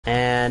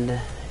And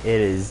it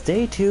is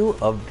day 2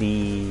 of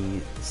the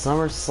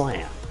Summer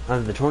Slam,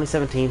 of the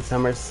 2017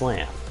 Summer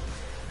Slam.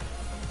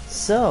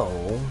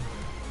 So,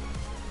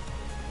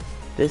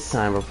 this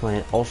time we're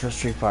playing Ultra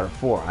Street Fighter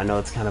 4. I know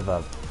it's kind of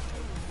a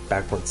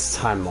backwards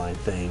timeline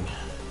thing.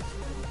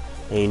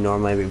 And you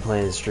normally be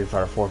playing Street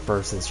Fighter 4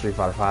 first and Street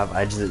Fighter 5.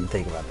 I just didn't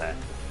think about that.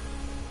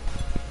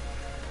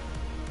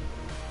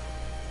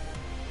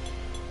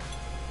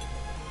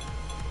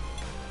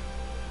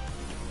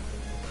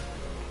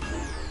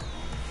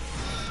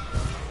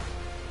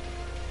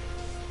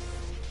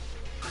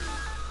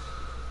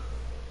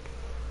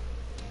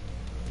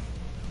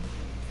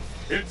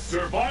 It's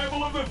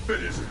survival of the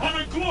fittest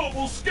on a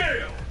global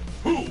scale.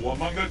 Who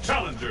among the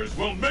challengers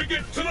will make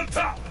it to the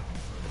top?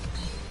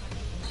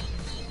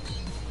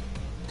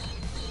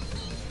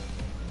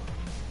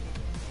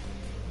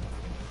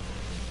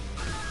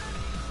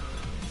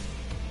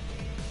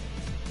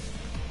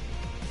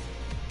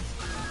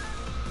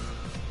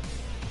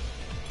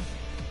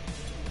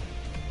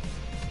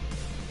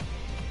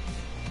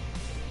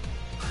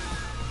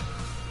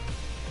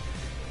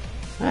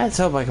 Let's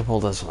hope I can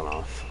pull this one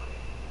off.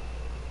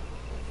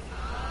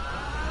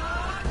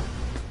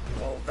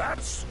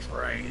 That's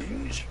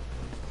strange.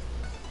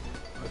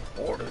 I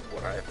boarded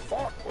what I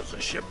thought was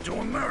a ship to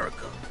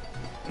America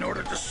in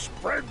order to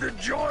spread the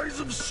joys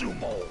of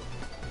sumo.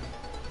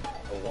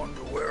 I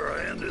wonder where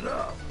I ended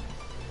up.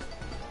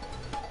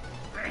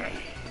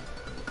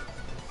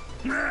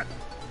 Nah,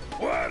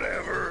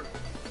 whatever.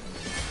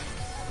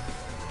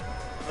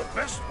 The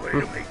best way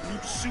to make new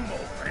sumo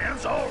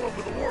fans all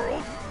over the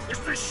world is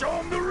to show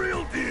them the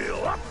real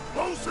deal, up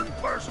close and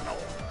personal.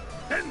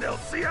 Then they'll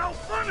see how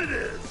fun it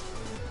is.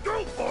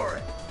 Go for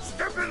it!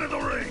 Step into the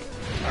ring!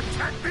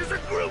 Attack me as a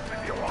group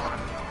if you want!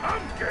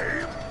 I'm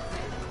game!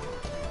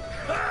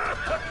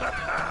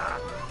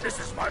 This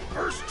is my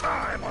first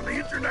time on the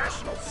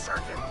international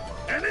circuit,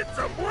 and it's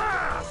a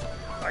blast!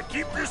 If I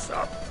keep this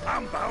up,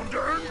 I'm bound to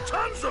earn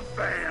tons of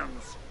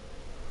fans!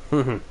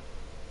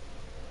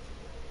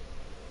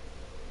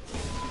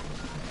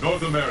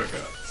 North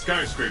America,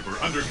 skyscraper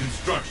under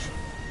construction.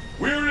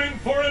 We're in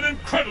for an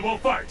incredible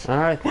fight!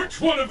 Alright.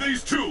 Which one of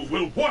these two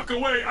will walk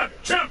away a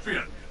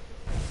champion?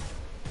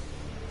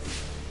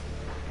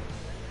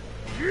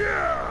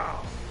 Yeah!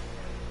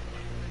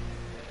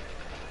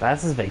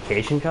 That's his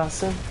vacation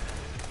costume?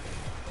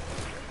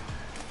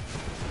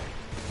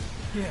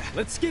 Yeah,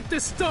 let's get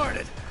this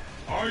started.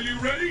 Are you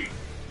ready?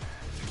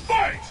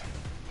 Fight!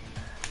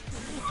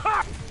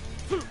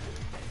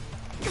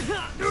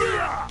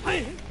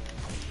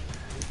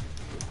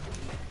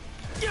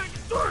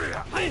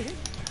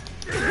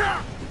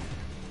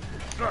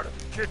 Got him,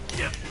 kid.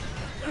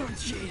 Oh,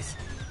 jeez.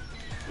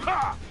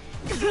 Ha!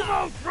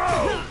 Sumo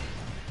throw!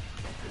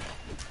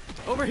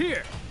 Over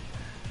here.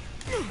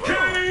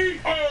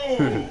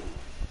 KO!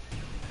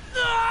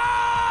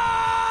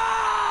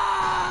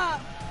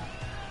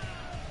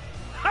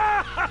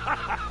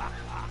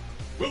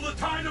 Will the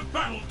tide of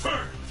battle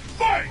turn?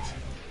 Fight!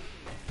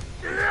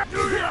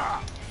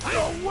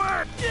 No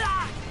way!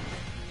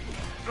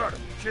 Got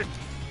him, kid.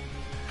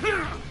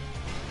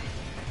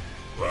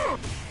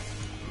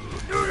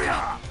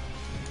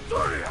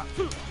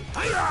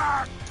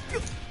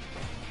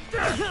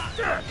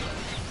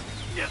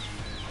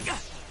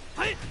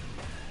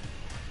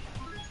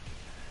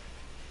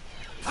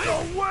 No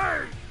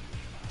way!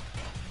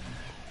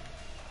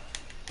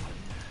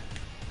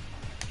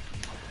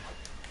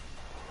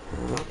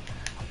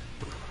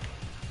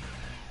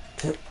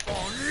 KO!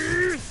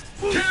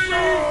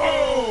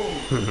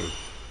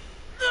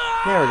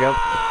 There we go.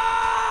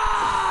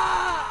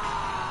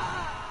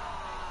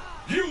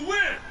 You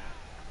win!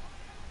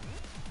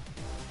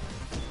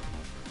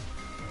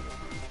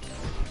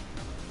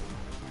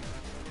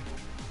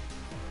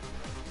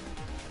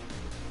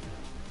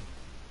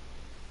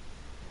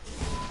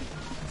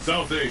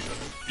 South Asia,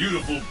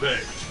 beautiful bay.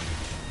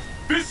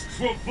 Fists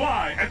will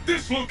fly at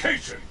this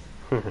location.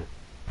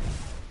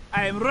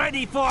 I'm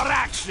ready for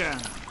action.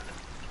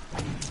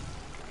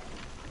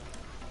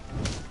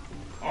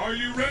 Are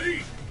you ready?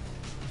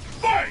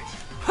 Fight!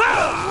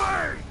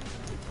 Oh,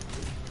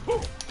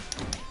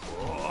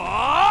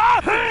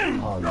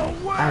 No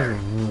way! I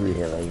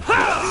really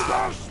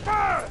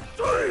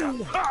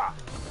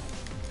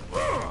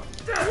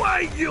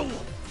Why you?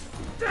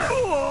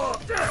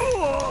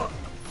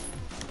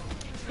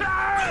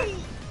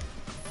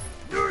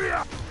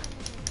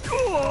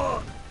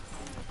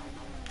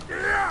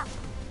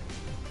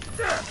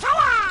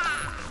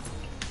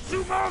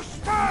 Sumo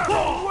spell!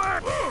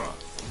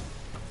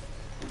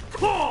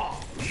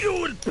 You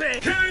would pay!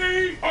 KO!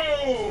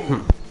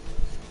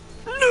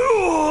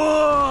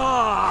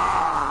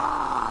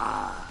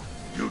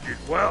 You did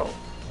well.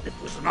 It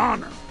was an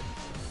honor.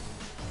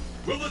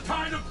 Will the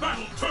tide of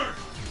battle turn?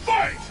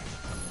 Fight!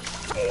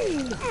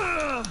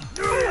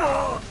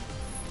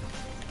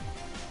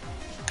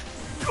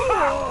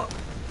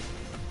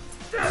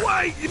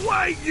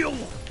 Why you?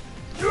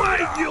 You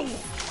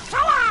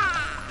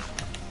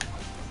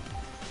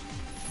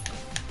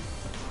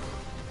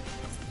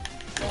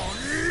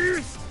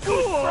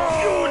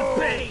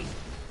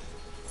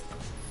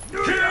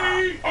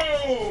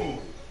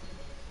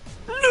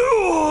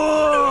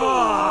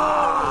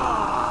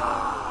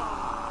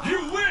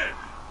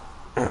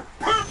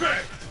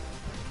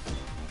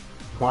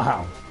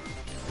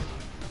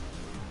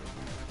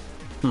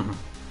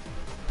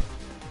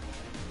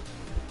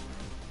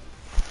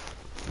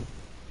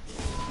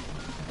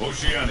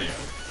Oceania.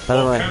 By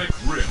the way, Volcanic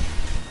Rim.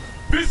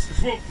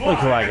 Fists will look who I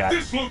fly got. at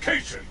this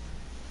location.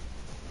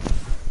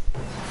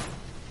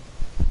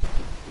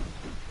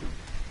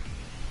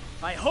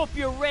 I hope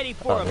you're ready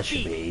for Oh, a this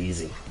should be beat.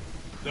 easy.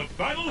 The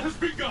battle has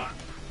begun.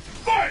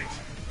 Fight!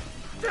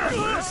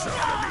 This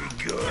ought to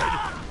be good.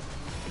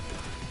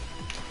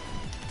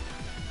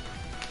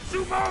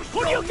 Sumo,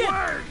 What do you get?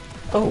 away!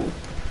 Oh,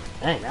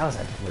 dang, that was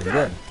actually pretty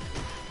good.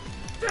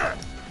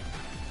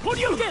 What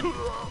do you get?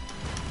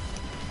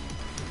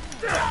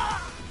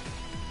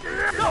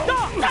 No,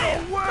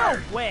 No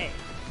way!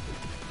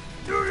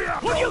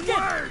 What do you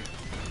get?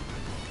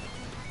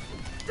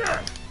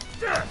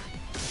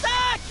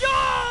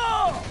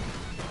 Sakyo!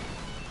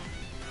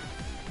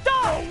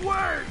 No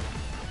way!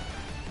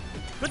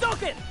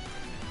 Hadouken!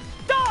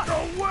 Dodge! No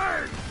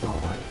way!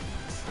 Oh,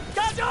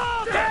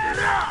 Hadouken!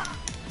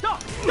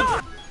 Dodge!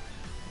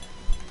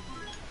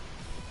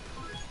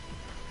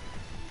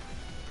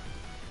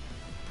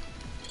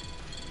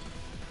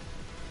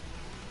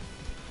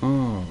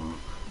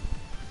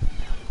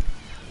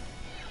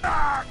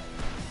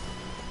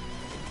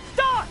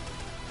 Dodge!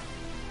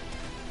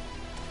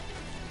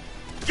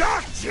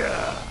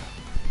 Gotcha!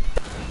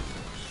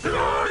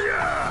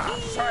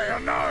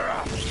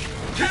 Sayonara!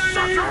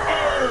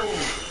 KO!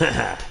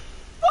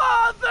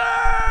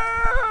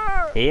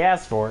 Father! he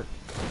asked for it.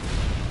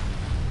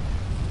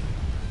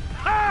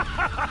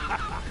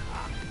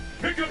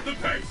 Pick up the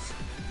pace.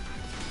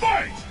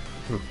 Fight!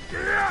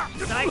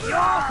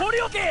 Sakyo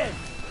Horyuken!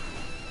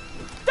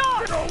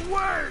 Dodge! No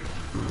way!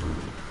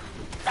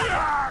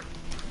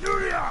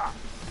 Yuria!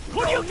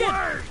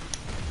 Horyuken!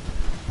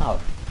 Oh,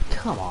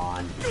 come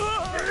on.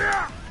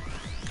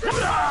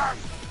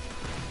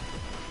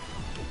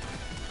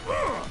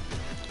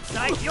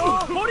 Sakyo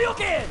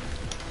Horyuken!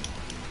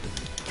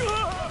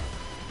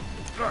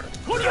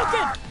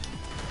 Horyuken!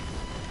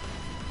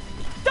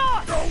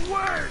 Dodge! No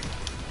way!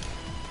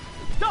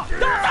 Dodge!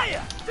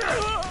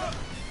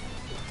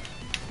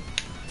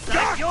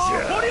 Sakyo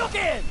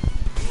Horyuken!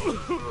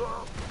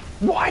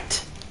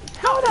 What?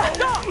 How the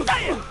Dodge!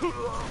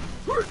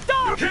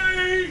 Dodge!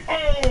 KO!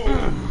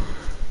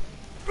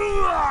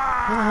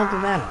 How the hell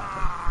did that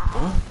happen?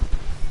 Huh?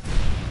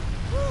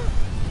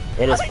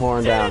 It is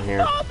pouring down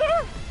here.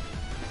 Father!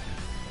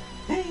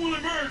 Who will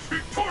emerge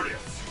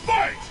victorious?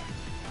 Fight!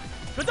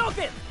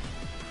 Hadouken!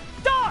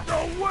 Dodge! No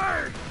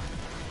way!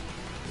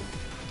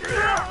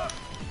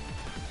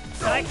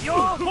 Sakyo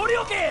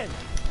Horyuken!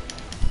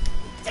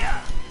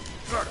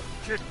 Son of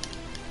a kid.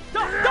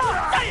 Dodge!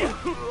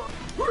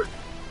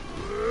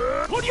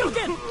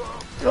 Horyuken!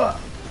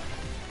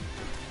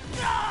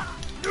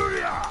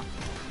 Yuria!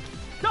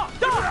 Dodge!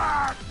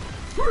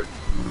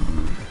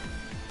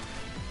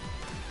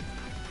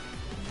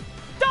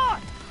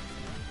 Dodge!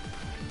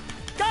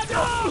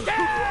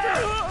 Hadouken!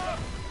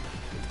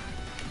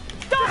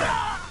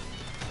 Dodge!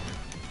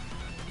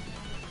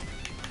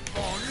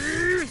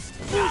 Oni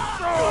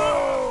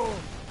Muso!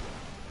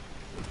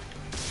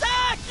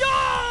 Sakyo!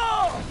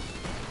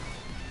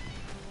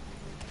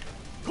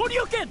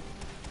 Horyuken!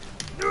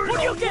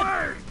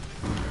 Horyuken!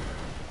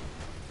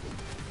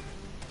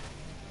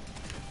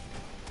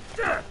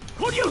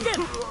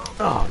 Horyuken!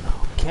 Oh no,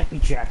 can't be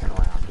jacking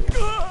around here.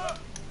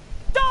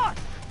 Dodge!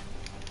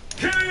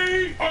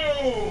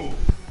 KO!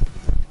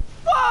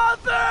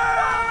 Father!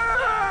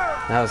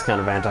 That was kind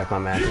of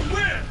anticlimactic. You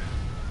win!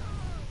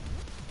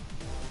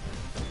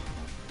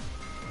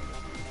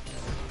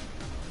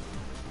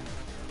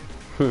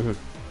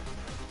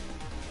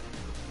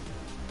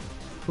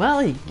 Well,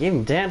 he gave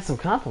him Dan some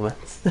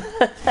compliments.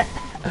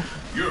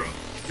 Europe,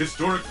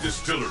 historic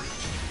distillery.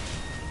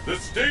 The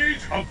stage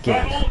of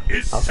Again. battle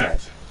is Okay.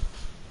 set.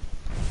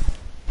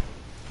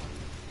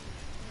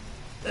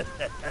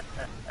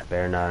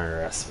 Better not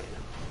underestimate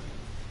him.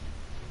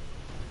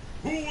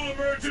 Who will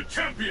emerge a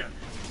champion?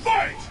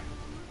 Fight!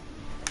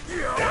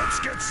 Let's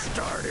get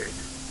started.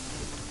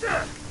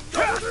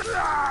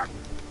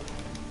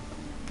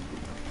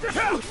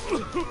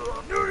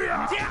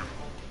 Yuria!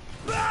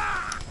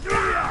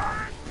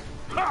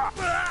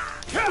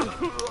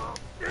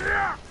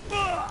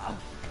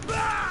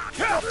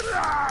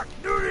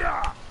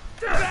 Yuria!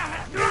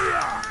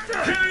 Yuria!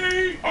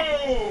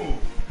 KO!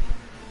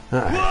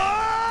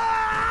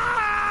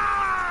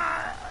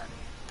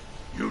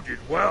 You did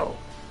well.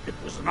 It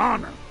was an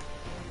honor.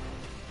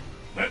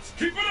 Let's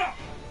keep it up!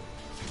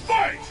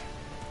 Fight!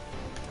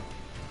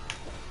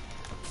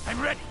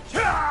 I'm ready.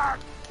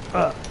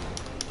 Oh,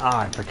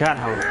 I forgot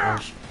how.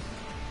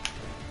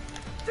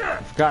 I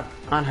forgot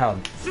on how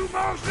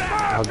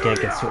Gang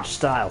can switch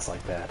styles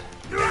like that.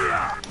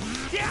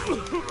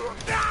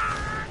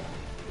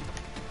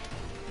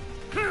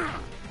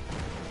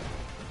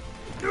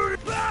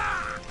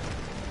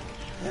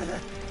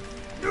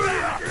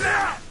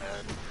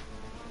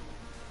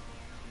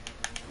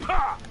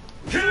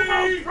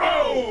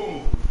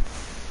 KO!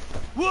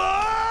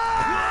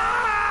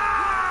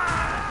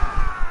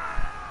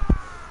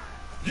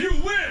 You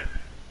win!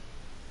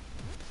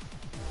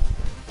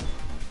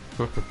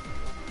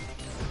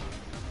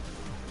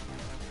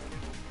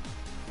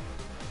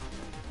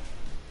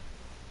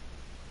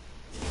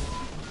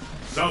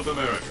 South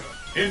America,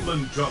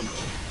 inland jungle.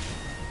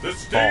 The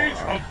stage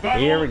of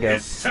battle Here we go.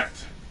 is set.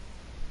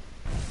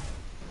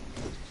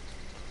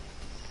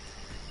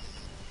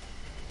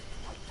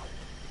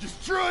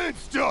 Just try and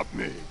stop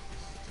me.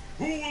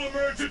 Who will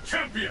emerge a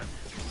champion?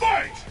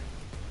 Fight!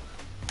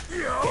 Let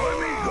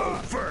me go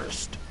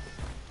first.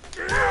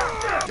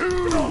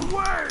 No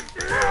way!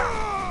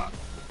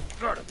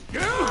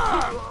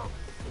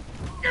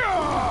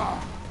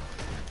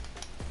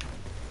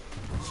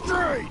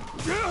 Straight!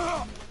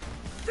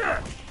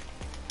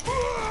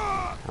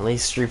 At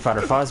least Street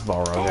Fighter V's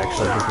Balrog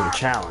actually gives me a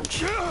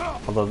challenge.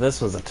 Although this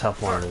was a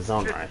tough one in its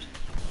own right.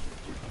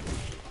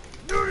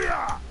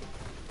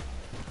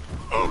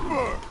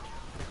 Upper!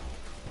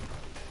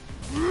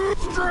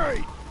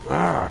 Straight!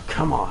 Ah,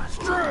 come on.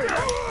 Straight!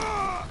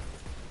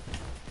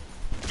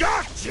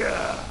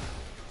 Gotcha!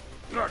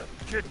 Gotta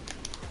be kidding.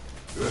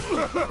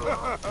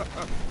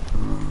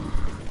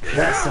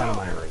 That's out of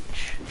my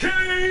reach.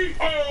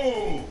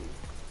 KO!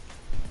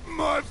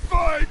 My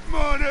fight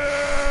money!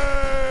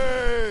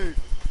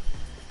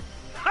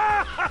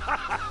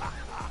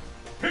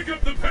 Pick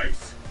up the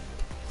pace!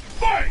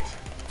 Fight!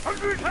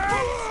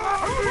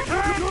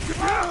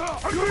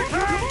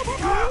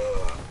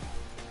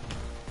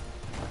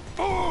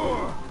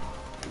 Four!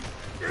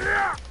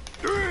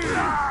 Three!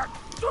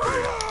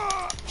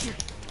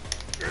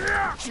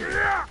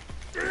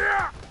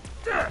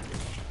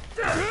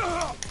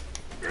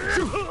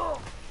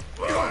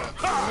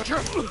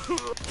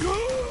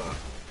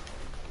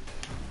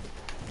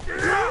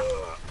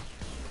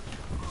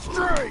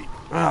 Straight!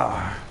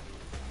 Ah,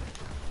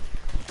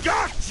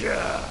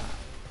 Gotcha!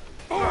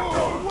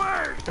 No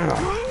way!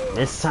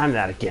 this time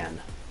that again.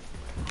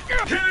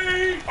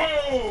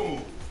 KO!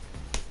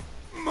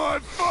 My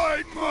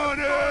fight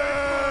money!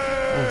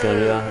 I'm gonna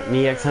do an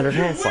EX100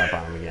 hand slap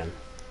on him again.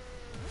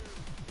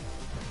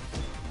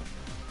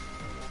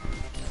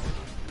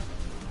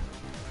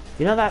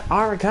 You know, that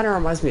armor kind of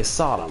reminds me of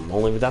Sodom,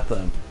 only without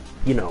the,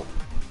 you know,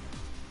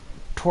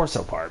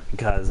 torso part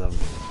because of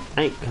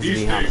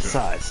being on the Asia,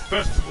 size.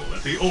 Festival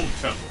at the Old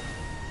Temple.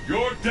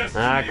 Your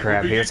destiny Ah,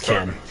 crap, will be here's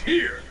Ken. determined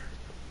here.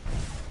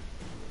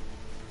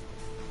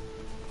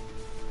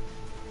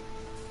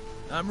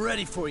 I'm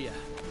ready for you.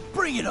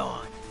 Bring it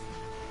on.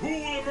 Who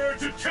will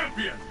emerge a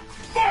champion?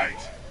 Fight!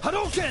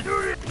 Hadouken!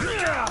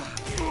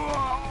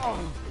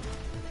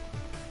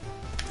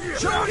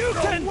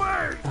 Shoryuken!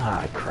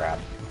 Ah, crap.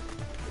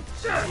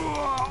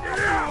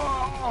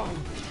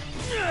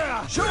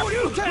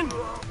 Shoryuken!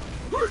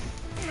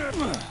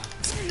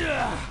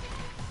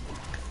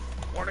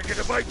 Wanna get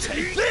a bite to Take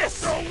eat?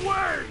 this! No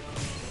way!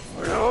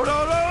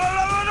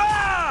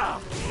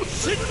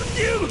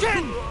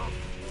 Shoryuken!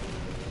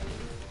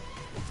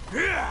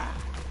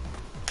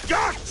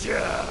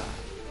 Gotcha!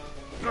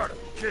 Gotta be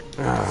kidding. See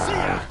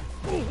ya!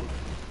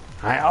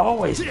 I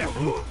always...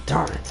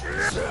 Darn it.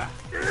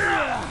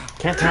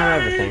 Can't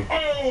time everything.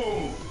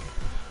 Oh!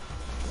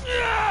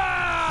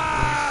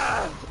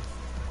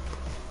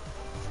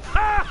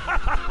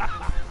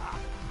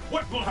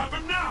 What will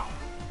happen now?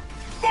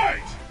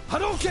 Fight!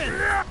 Hadouken!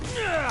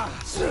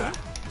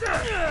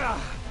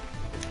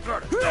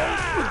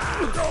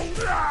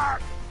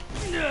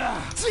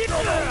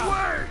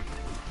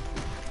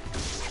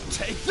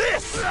 Take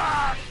this!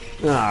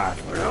 Ah,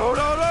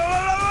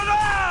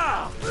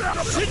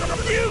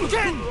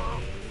 Shoryuken!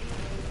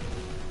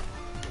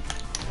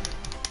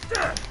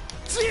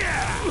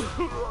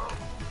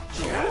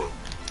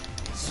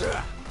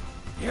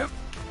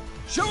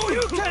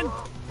 Shoryuken!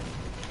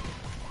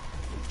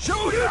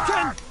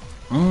 Shoryuken!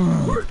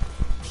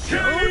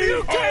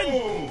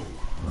 Shoryuken!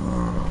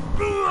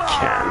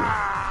 Ken.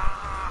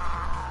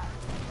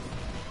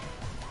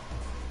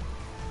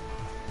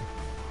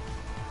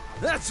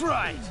 That's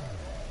right!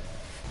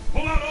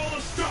 Pull out all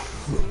the stops!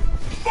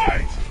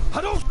 Fight!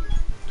 Hadouken!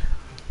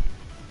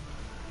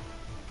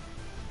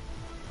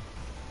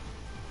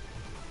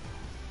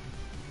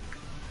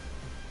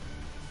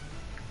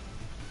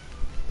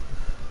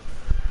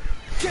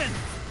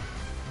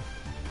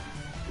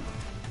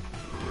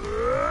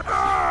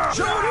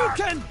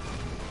 Shoryuken!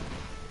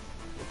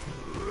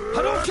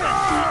 Hadouken!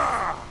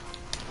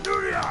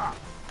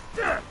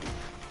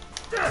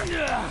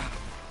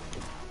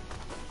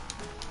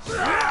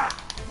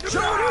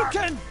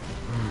 Shoryuken!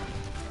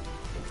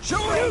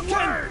 Shoryuken!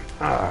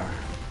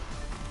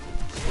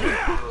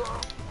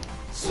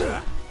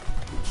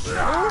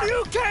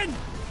 Shoryuken!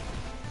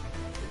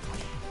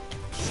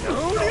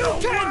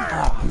 Shoryuken!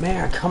 Oh,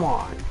 man, come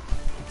on.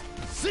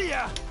 See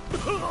ya!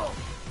 KO!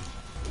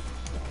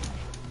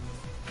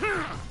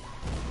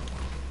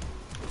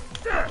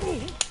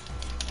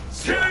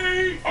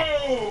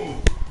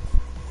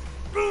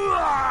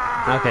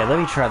 Okay, let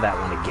me try that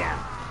one again.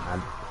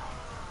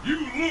 You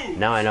lose!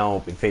 Now I know I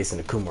won't be facing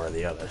Akuma or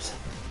the others.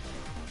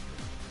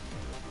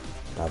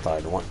 I thought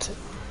I'd want to.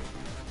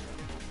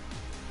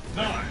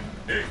 9,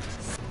 8.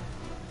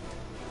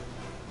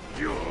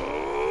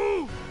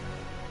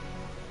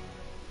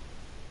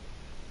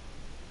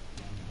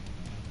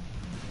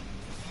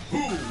 Who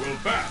will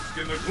bask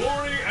in the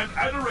glory and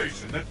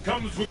adoration that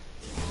comes with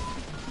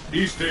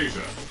East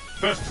Asia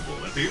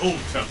Festival at the Old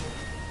Temple.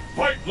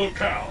 Fight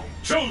locale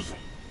chosen.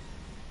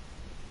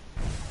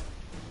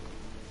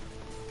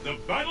 The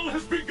battle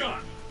has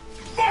begun.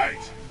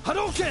 Fight!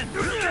 Hadouken!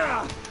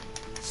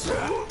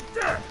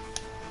 Shoryuken!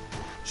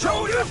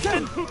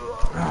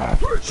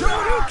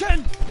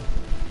 Shoryuken!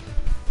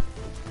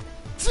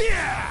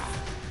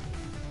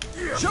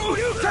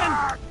 Shoryuken!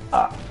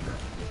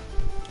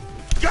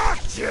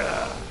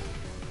 Gotcha!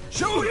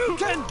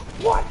 Shoryuken!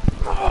 What?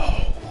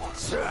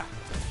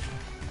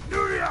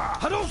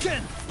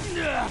 Hadouken!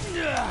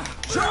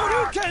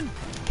 Shoryuken!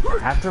 I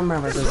have to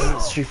remember this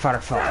isn't Street Fighter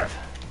 5.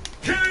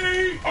 KO!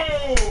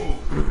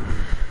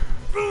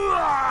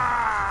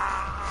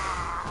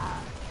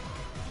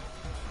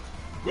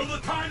 Will the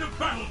tide of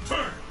battle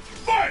turn?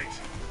 Fight!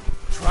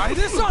 Try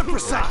this on for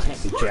sight!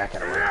 Can't be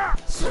jacking around.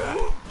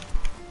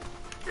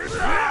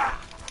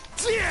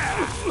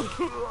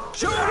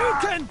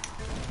 Shoryuken!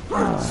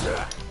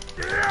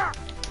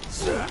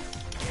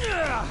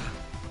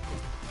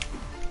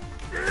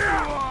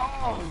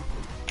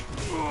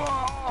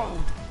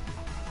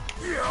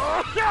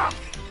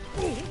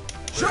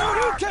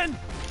 Shoryuken!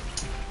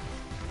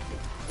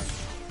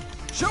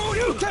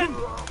 Shoryuken!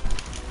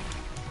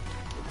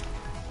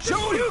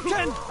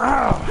 Shoryuken!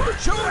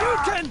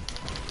 Shoryuken!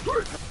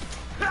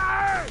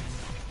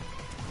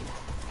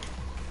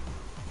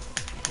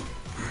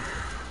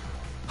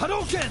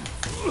 Hadouken!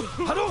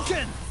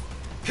 Hadouken!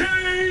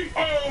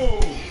 KO!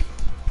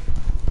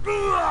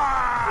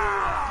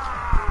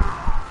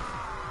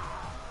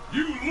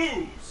 You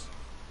lose!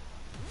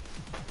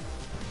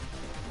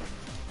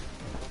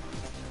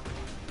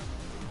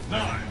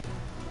 Nine.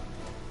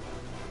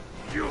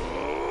 You!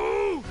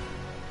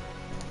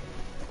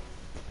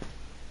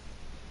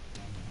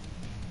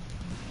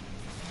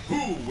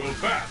 Who will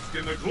bask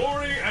in the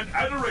glory and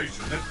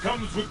adoration that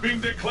comes with being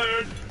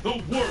declared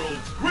the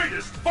world's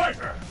greatest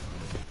fighter?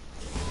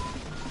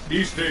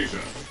 East Asia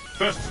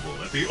Festival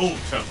at the Old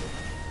Temple.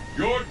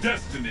 Your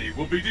destiny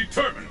will be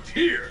determined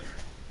here.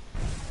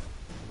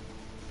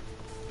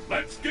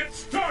 Let's get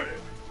started.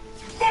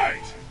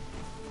 Fight!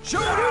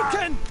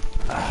 Shoryuken!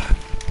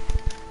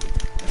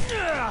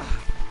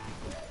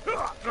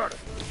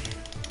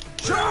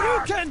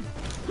 Shoryuken!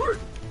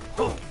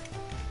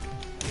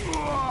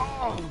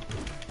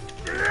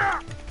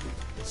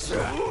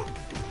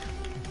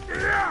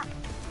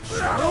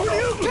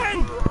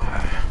 Shoryuken!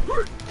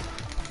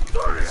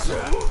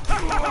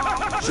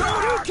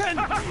 Shoryuken!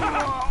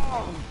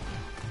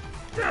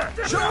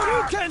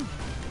 Shoryuken!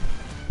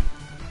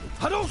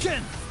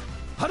 Hadouken!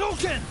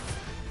 Hadouken!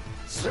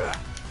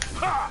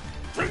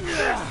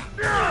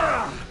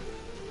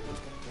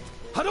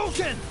 Hadouken!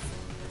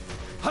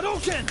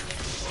 Hadouken!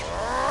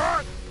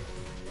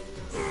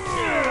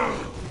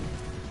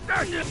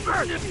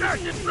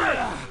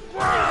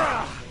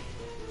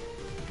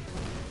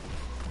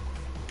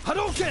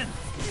 Hadouken!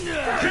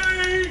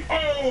 KO!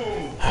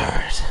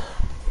 Alright.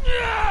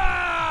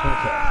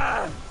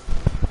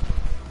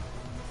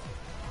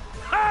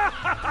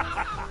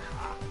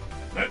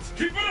 Let's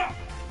keep it up.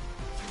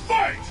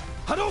 Fight!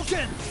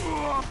 Hadouken!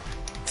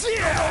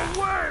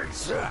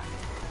 Words!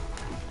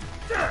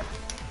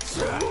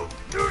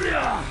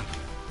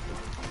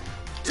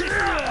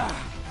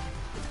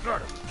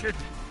 Got him, kid.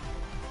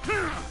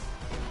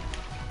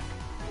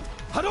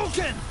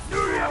 Hadouken!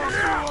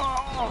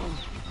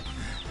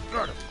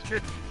 Got him,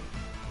 kid.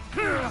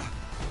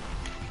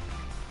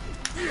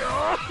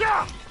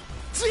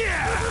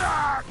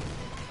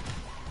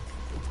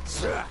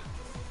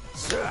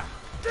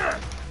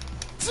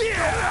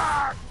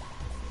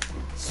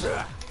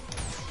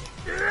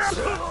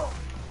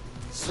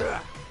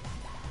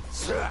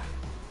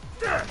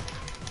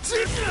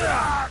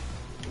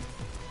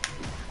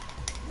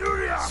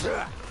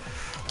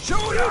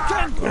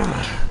 Shoryuken!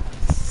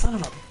 Son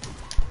of a...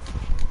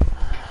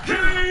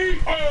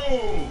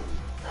 KO!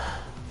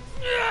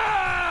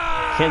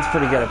 Kid's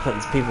pretty good at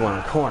putting people in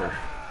a corner.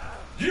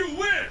 You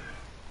win!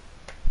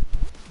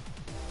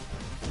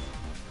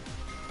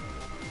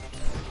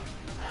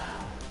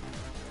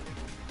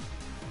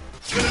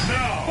 And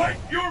now, fight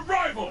your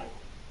rival!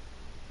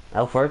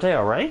 El Fuerte,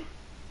 alright?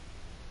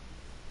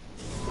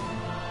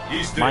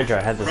 East Mind you, I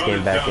Asia, had this crowded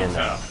game back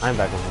downtown. I'm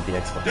back on the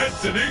Xbox.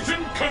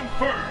 Destination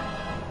confirmed!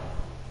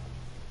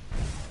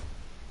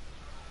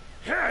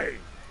 Hey!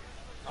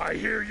 I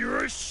hear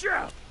you're a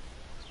chef!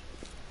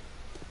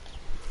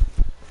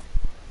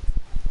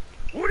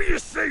 What do you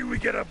say we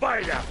get a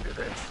bite after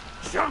this?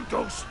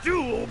 Junko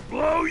Stew will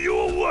blow you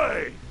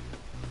away!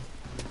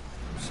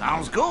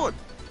 Sounds good.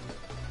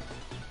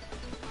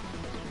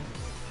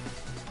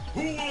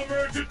 Who will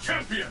emerge a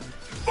champion?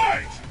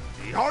 Fight!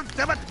 The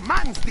ultimate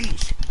man's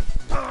dish.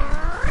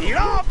 Get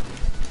up!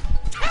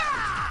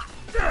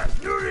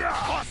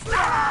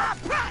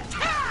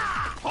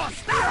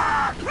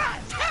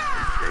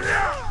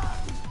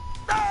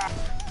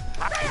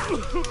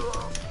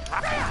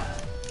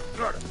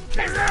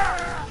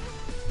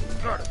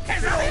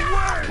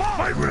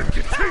 My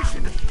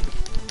reputation is...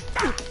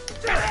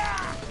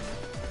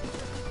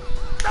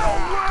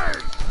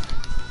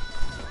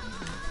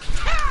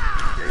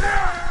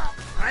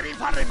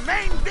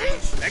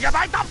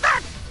 Megabyte of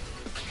that!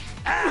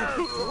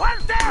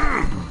 Suerte!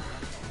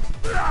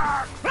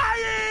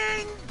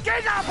 Flying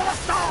Giga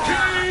Blaster!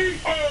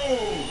 K.O.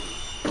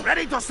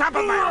 Ready to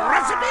sample my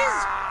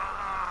recipes?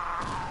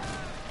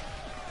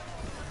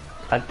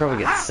 I'd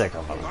probably get sick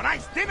of them.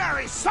 Tonight's dinner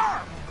is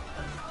served!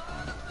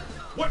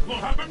 What will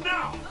happen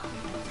now?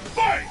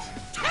 Fight!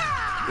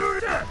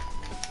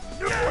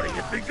 What do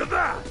you think of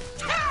that?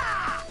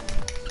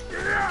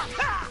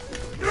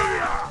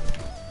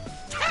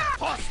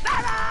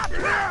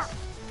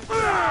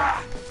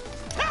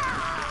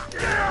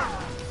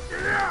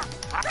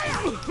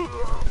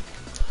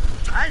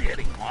 I'm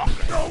getting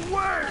hungry. No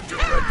way! You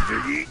ready to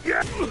eat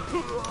yet?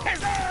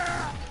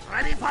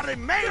 Ready for the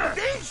main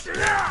dish?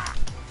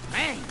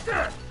 Man,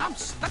 I'm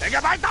stuck.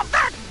 Megabyte of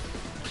that!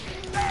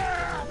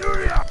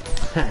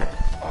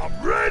 I'm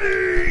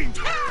ready!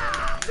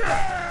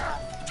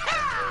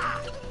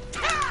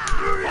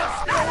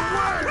 No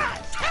way!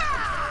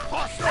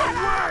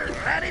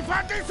 Ready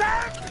for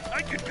dessert?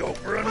 I could go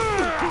for a...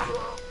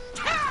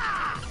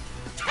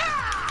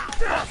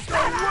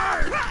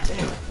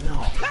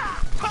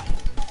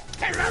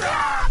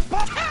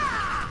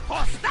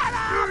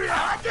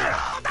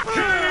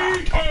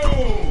 K.O.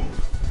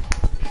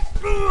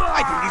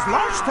 I think it's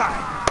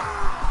lunchtime.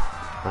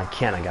 I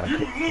can't, I gotta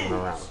quit fooling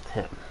around with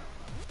him.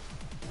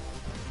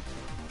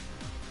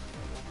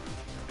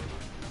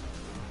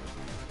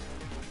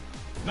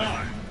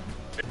 Nine.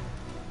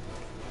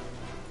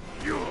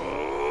 You!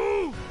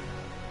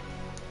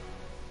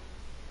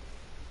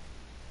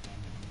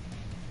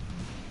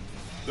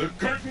 The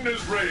curtain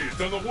is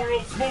raised on the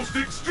world's most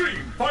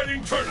extreme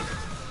fighting tournament.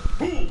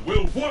 Who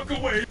will walk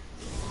away?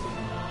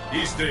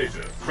 East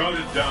Asia,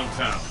 crowded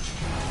downtown.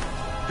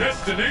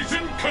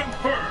 Destination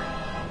confirmed.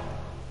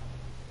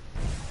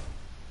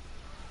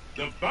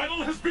 The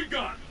battle has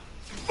begun.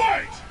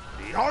 Fight!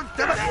 The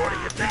ultimate. What do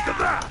you think of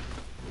that?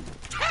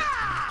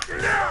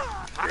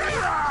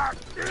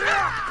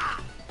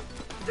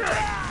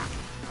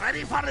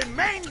 Ready for the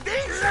main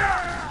dish?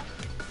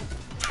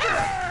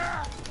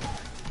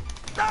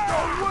 No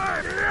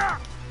way!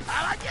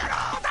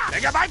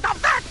 Megabyte of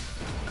that!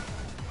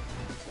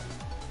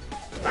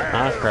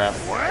 Ah, crap.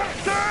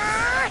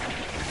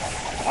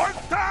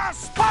 Horta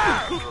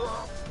Spark!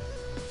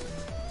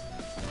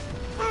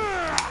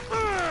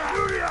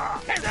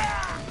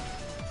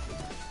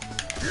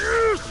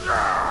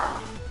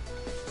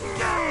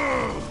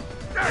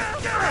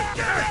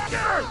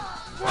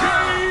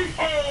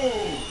 K.O.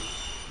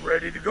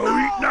 Ready to go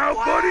eat now,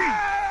 buddy?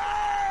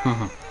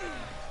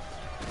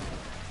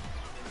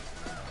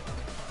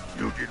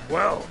 You did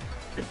well.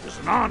 It was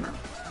an honor.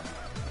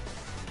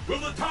 Will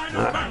the tide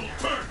of battle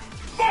turn?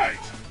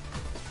 Fight!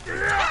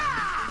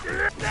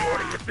 What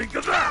do you think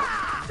of that?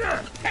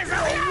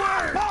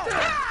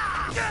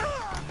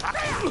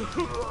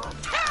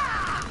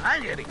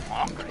 I'm getting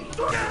hungry.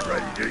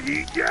 Ready to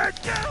eat yet?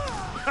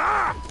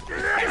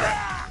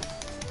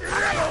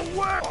 No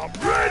way! I'm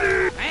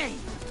ready! Hey,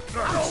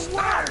 No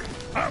way!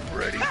 I'm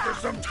ready for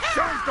some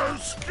Chanko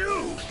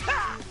stew!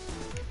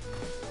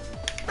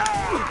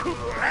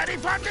 ready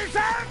for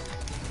dessert?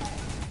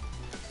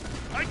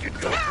 I could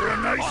go for a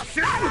nice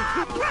sit.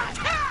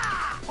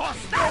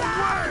 No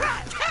way!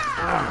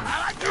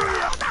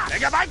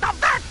 Megabyte of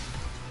that!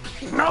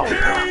 No!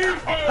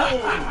 K.O.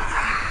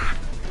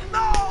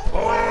 No!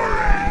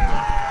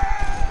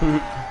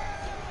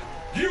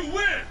 You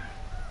win!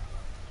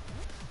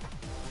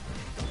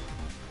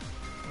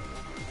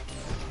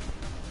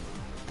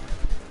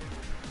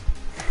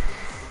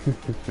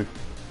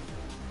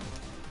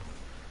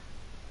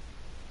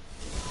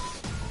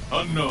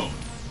 Unknown.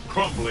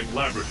 Crumbling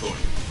laboratory.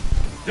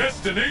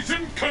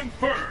 Destination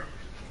confirmed.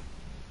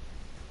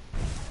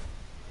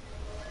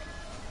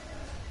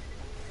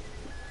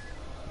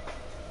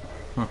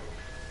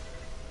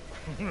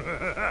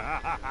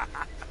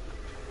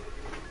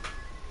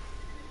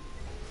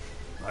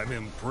 I'm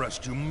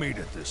impressed you made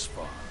it this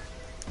far.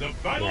 The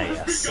battle Yeah, has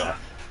yes, begun.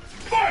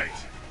 Fight!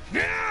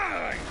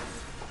 Yeah!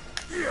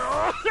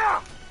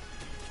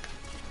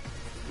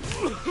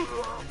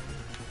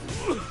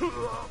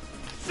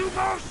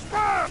 Sumo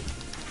Spark!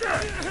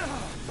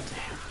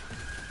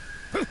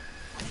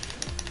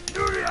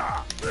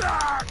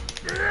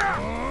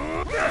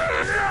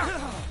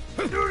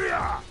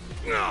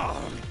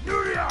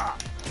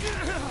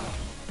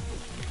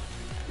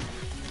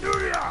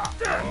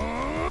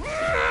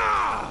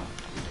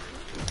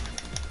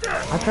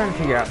 I'm trying to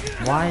figure out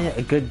why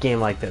a good game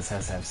like this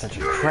has to have such a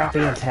crappy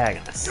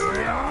antagonist. No way!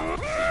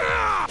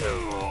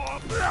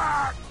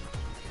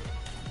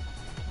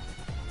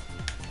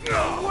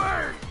 No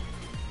way!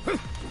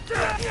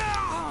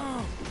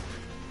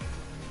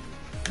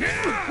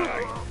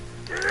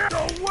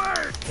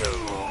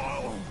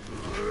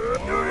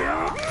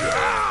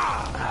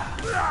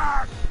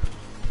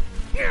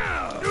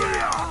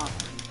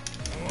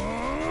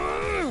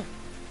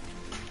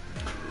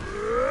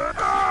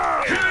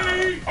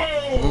 K.O.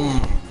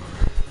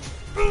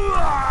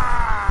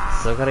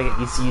 So I gotta get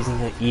used to using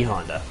the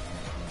E-Honda.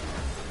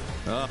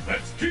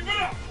 Let's keep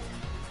it up.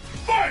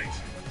 Fight!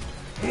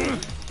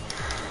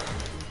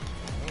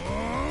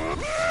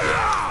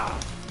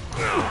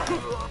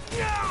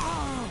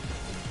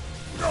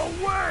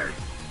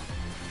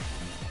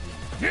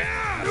 No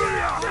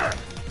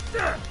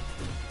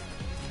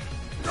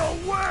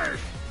way!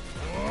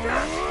 No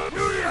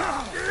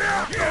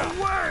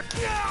way!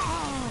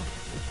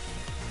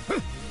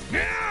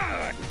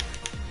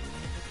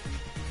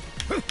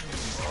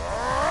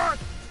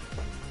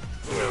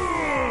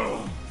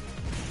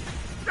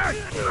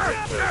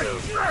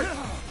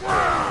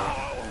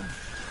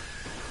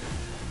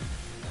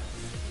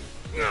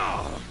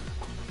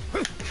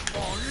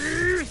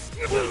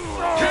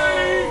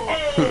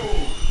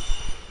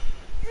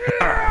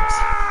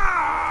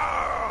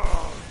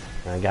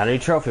 I got a new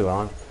trophy,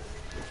 Wellen.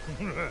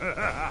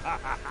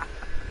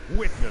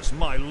 Witness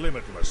my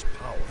limitless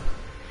power.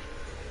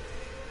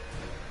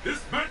 This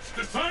match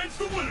decides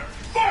the winner.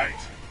 Fight!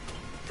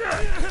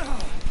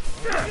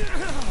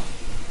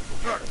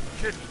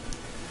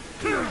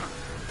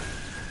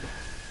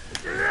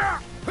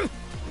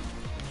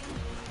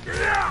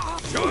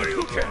 Sure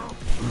you can.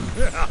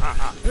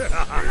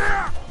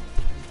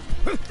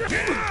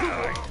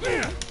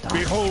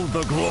 Behold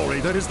the glory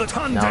that is the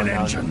Tanden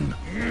engine.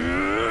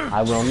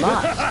 I will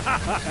not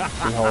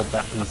behold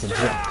that piece of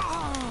junk.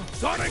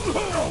 Sonic Boom!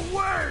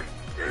 Away!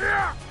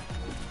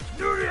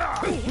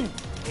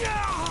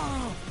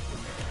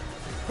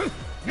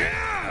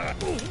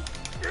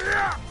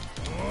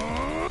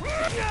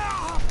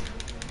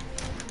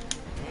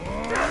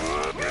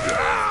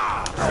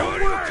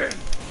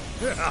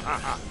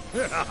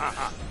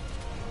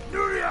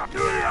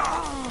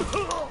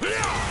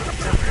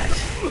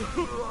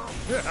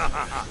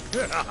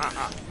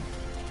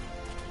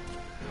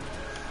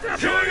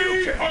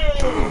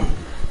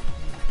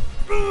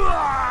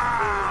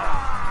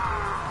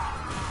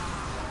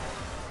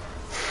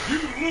 You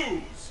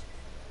lose!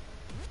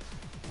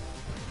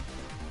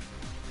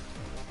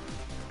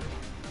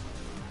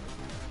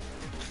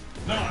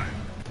 Nine.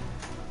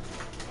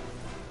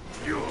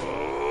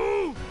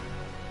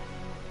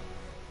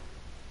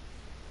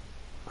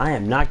 I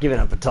am not giving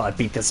up until I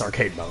beat this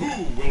arcade mode.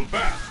 Who will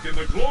bask in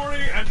the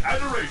glory and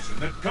adoration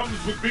that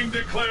comes with being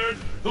declared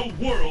the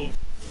world?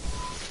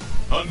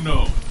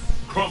 Unknown,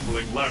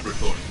 crumbling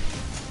laboratory.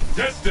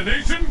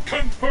 Destination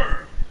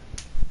confirmed.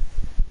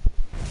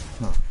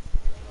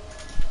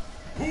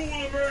 Who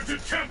will emerge a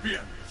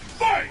champion?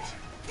 Fight!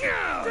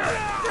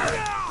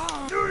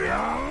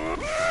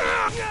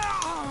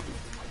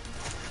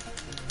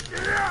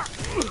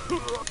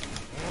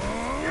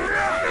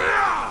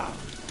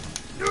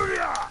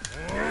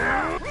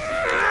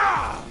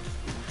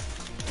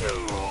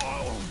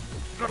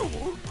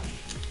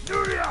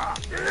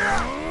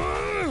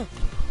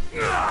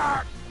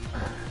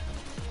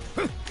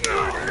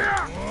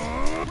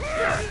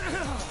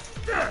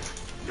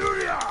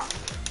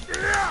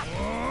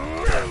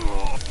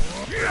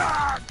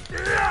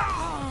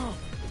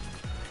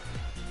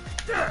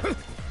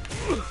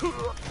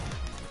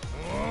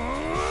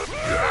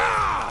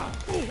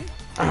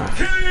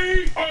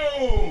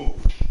 KO!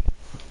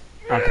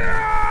 Okay.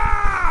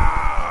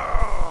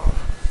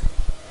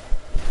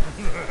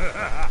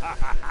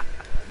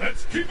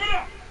 Let's keep it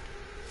up!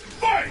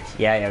 Fight!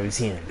 Yeah, we've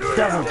seen it a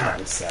dozen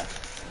times, Seth.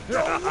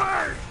 No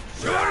way!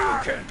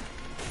 Shoryuken!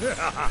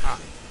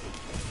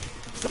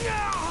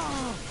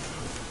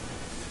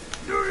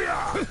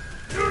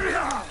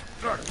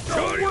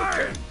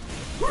 Shoryuken!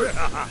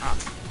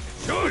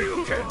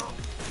 Shoryuken!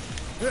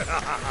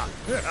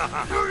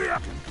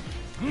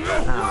 No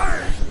way!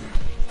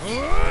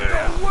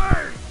 No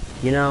way!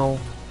 You know,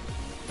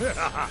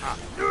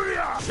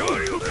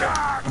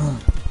 Shoryuken!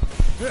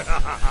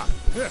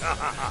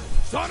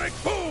 Sonic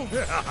Boom!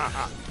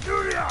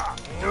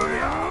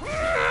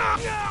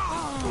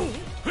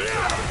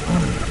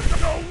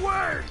 No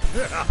way!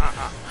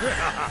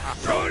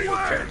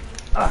 Shoryuken!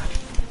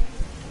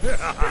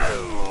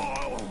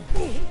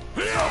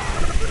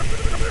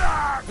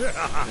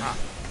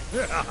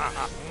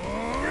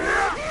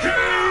 KO!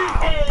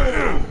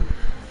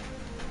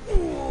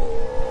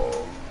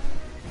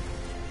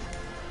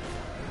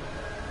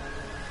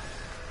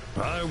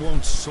 I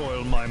won't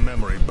soil my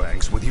memory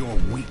banks with your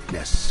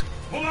weakness.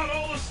 Pull out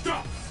all the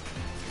stops!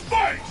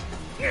 Fight!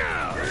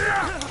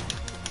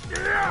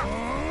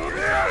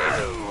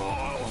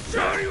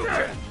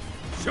 Shoryuken!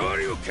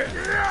 Shoryuken!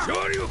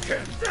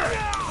 Shoryuken!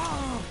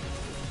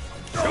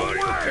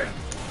 Shoryuken!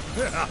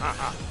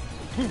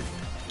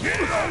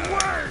 No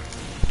way!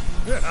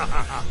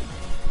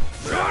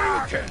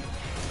 Shoryuken!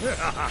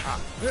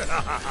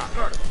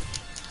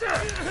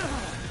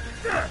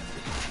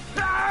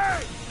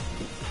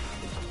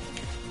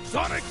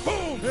 Sonic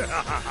Boom!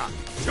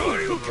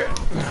 Shoryuken!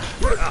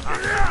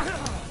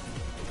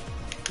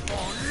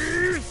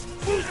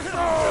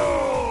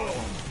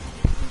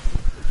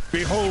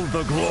 Behold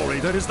the glory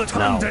that is the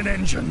Tanden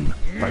engine!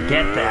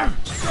 forget that.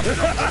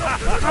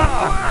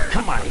 Oh,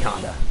 come on,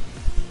 Honda.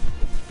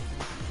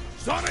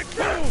 Sonic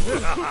Boom!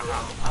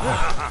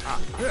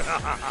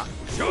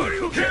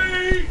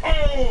 Shoryuken!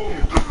 KO!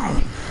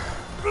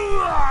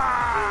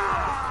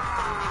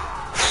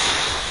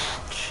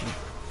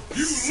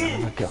 You Son of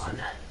a lose! gun.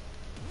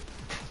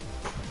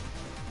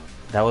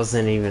 That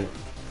wasn't even...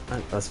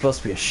 That's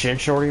supposed to be a Shin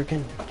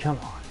Shoryuken? Come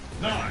on.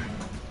 9.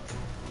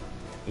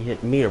 You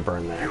hit meter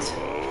burn that.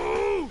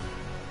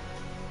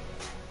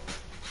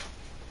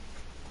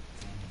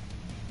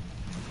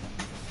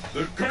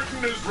 The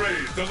curtain is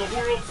raised on the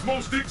world's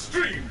most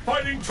extreme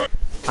fighting tournament.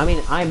 I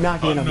mean, I'm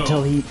not giving up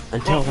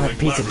until that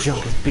piece of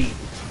junk is beaten.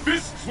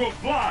 Fists will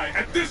fly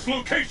at this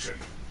location.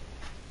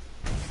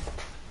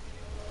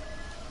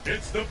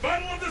 It's the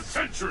battle of the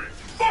century.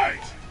 Fight!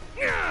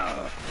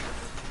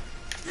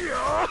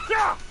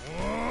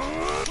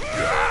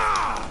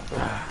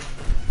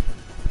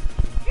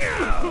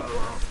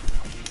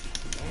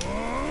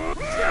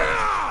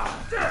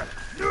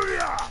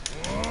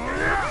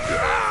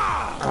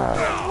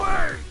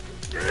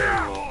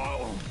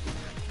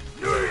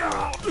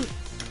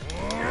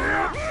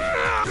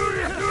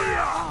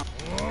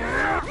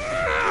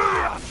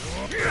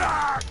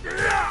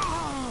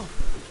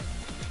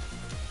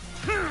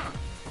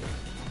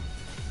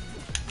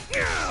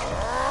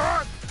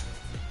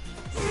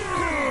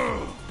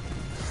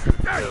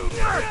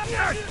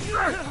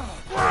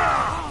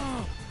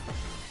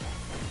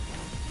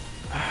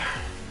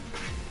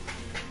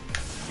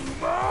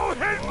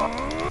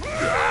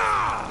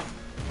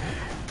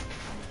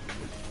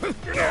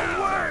 KO!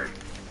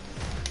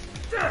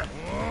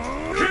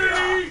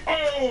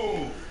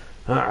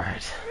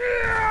 Alright.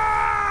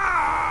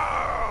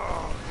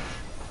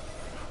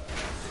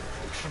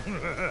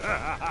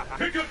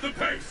 Pick up the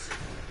pace.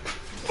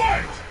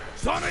 Fight!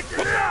 Sonic!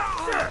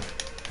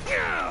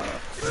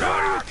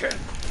 Shoryuken!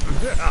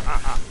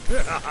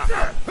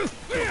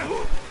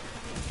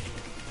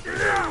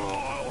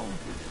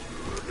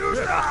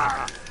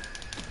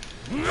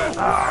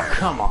 Oh,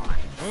 come on.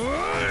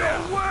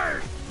 No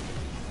way!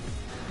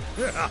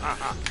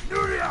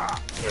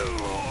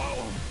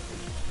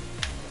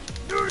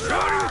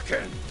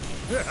 Shoryuken!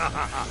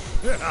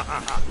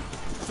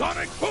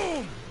 Sonic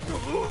boom!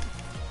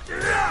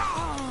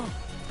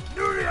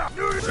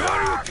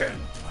 Shoryuken!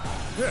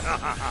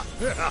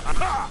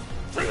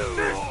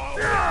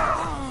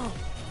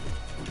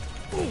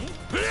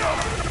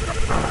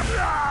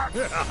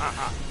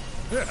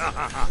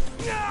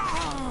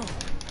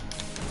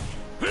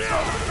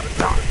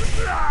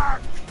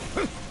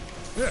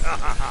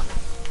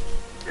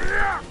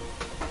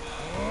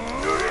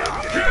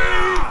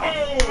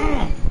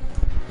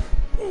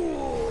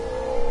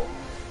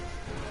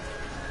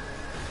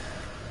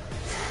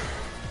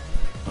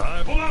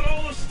 Pull out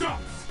all the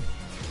stops.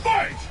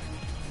 Fight!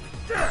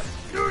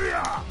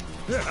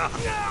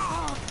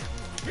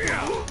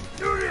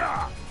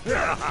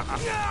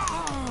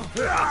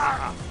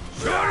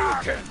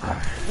 Shoryuken!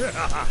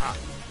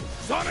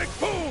 Sonic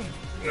boom!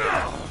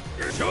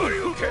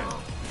 Shoryuken!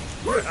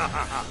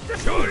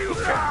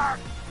 Shoryuken!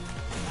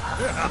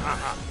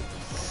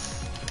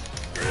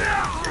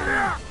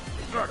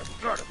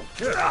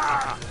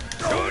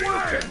 Shoryuken!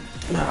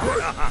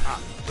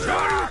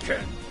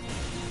 Shoryuken!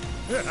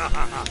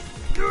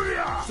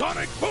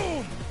 Sonic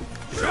boom!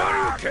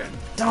 Shoryuken!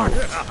 Darn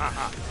it.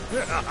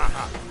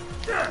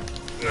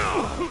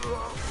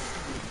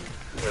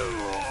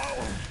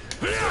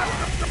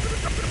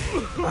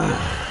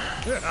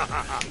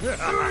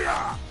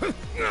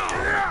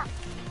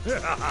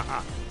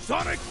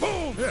 Sonic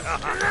boom!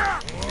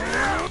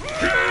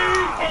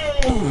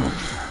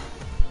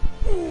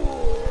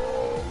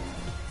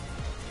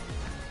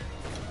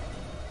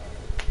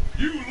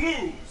 You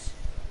lose.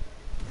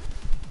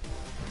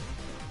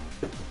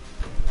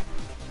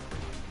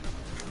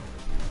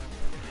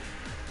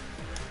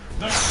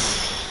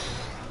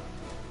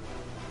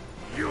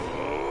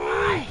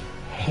 I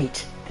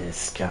hate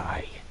this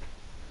guy.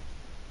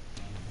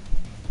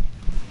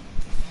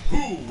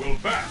 Who will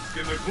bask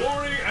in the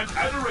glory and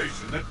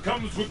adoration that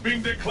comes with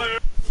being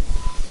declared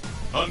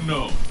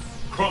unknown,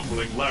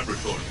 crumbling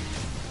laboratory?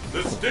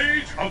 The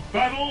stage of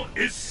battle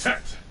is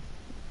set.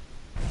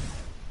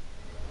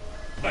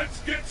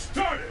 Let's get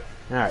started.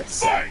 Alright,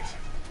 so Fight!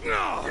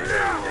 KO!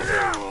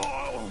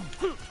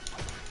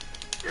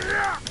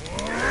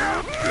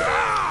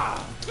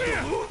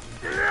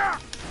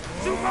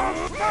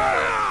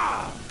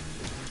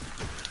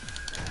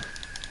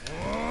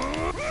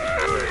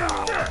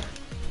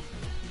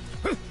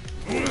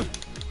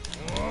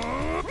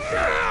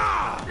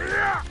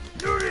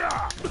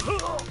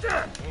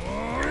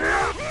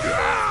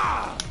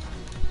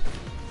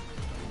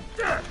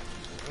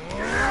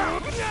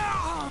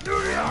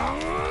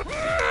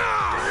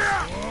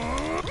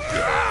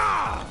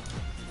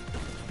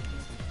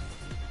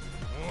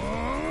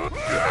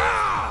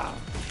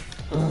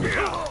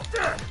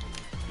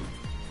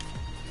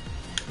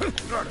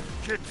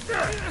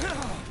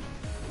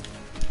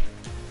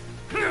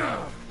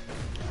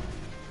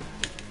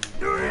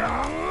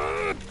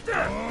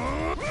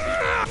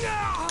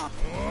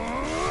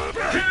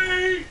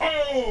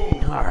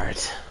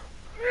 alright.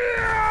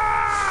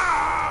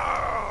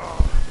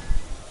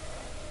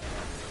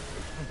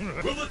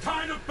 Will the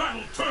tide of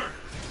battle turn?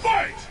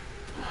 Fight!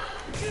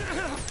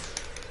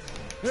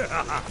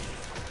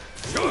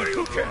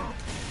 Shoryuken!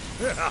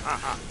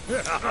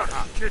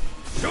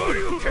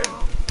 Shoryuken!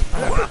 A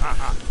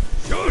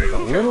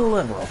Shoryuken! little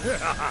liberal.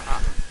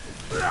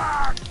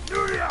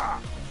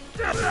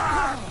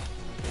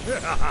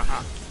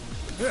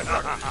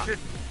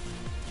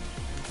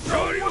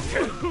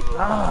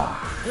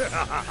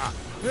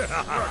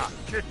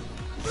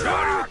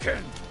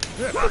 Shoryuken!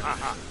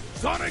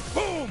 Sonic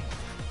Boom!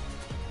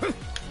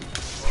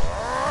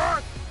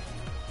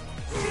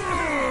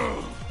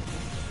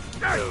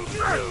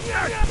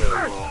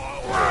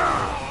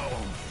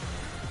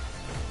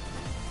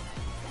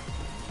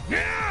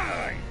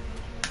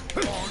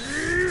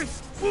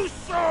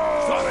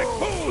 Sonic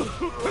Boom!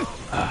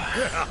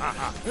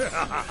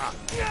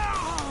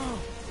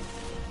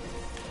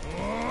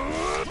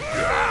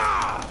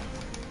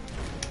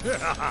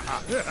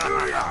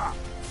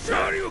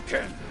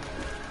 Shoryuken!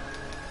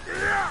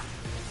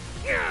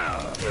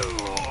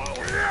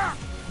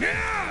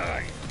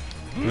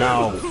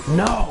 No,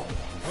 no.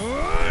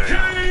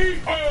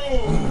 KO!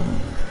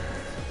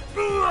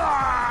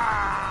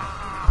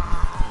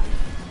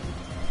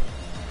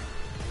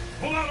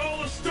 Pull out all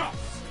the stops!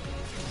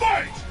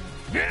 Fight!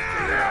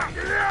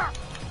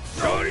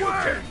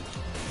 Shoryuken!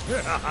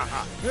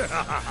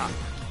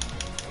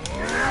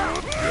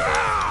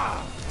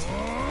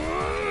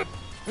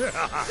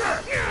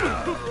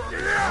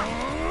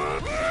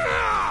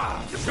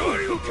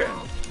 Shoryuken!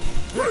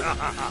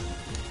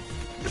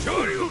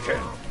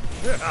 Shoryuken!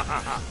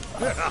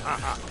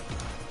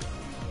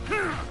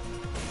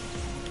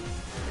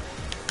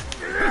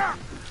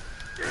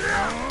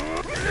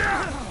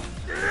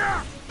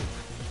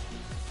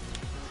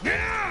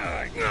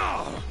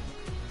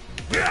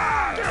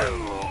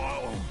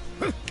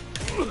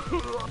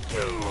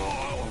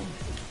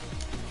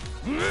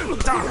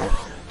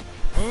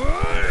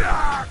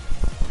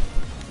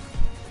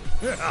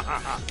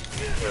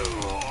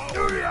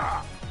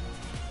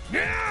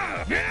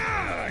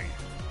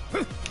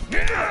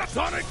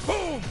 Sonic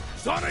Boom!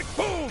 Sonic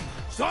Boom!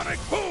 Sonic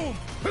Boom!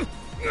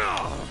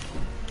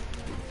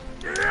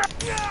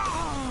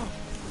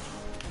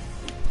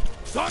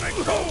 Sonic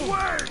Boom!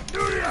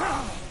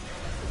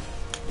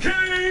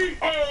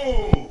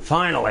 KO!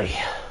 Finally.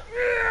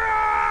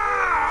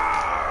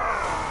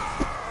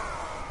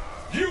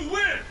 You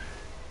win!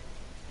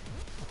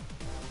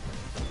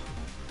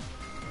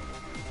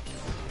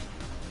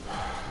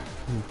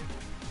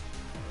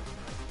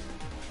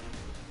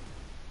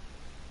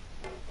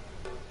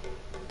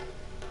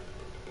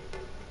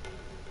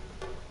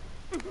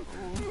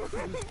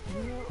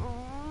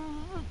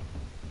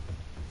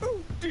 Oh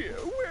dear,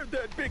 where'd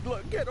that big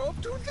lug get off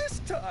to this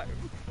time?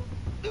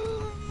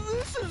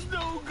 This is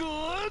no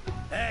good.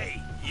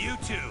 Hey, you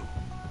two.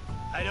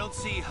 I don't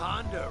see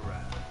Honda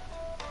around.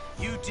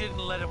 You didn't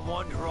let him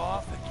wander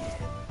off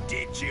again,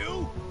 did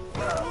you?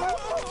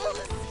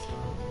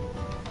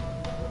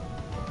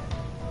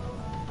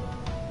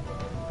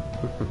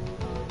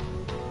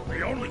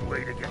 The only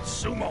way to get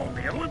sumo in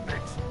the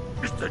Olympics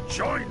is to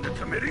join the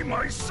committee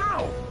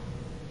myself.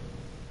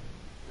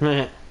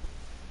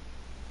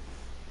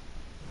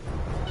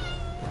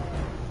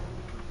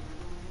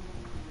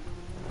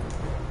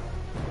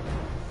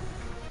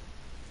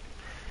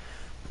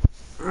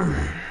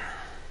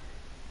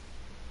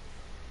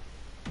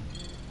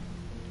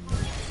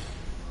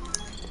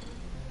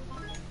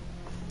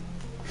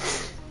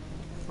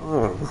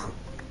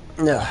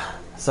 Yeah,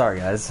 sorry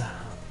guys.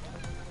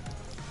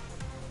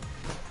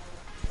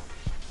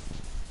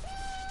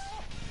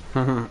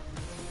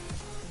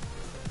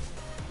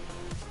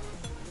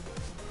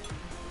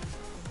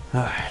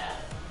 Alright.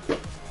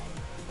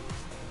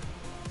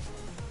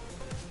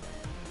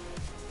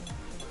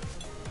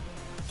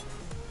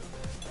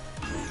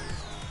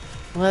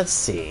 Let's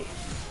see.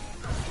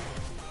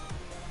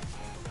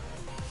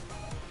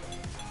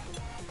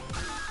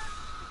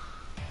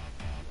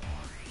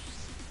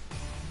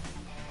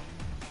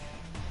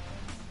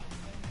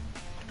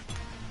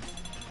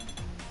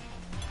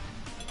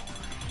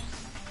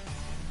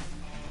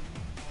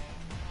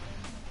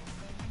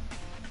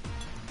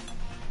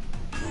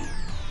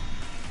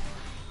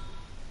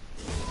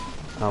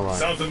 All right.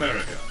 South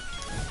America,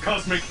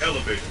 Cosmic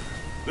Elevator.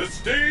 The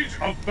stage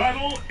of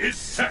battle is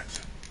set.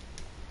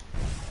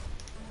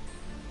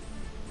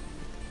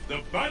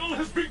 The battle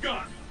has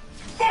begun.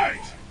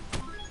 Fight!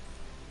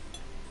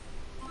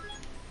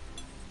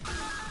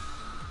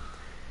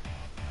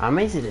 I'm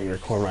amazed to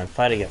record my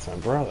fight against my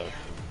brother.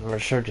 I never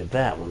showed you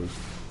that one.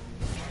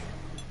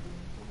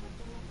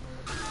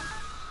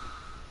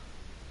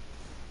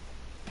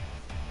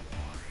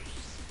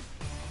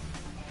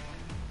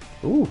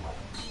 Ooh.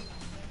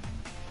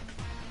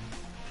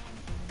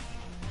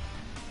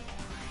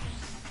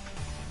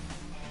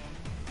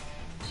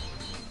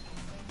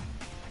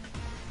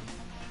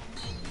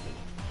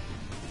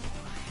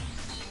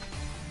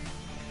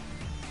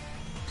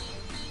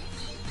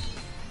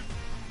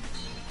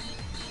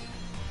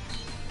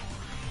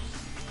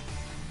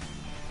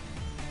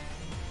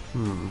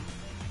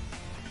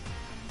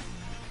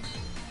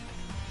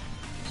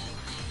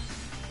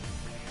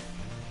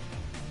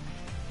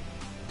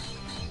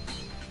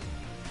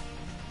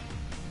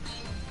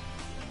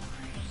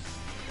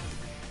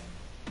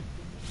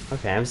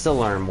 Okay, I'm still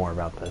learning more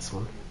about this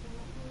one.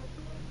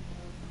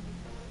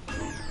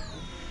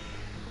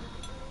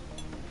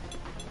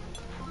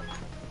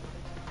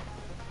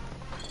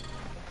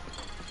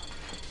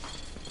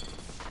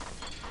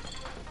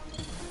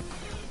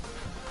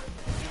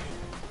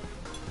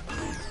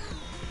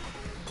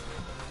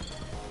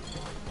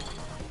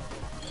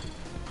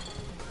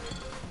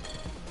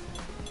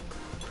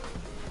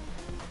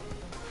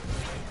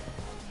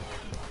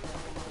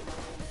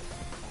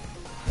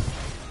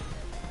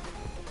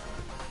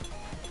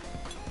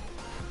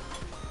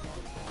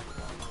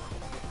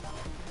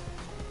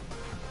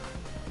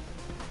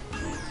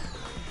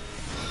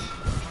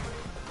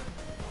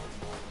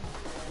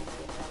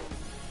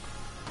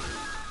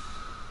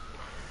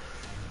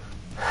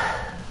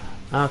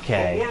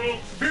 Okay. The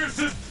world's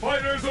fiercest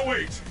fighters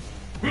await.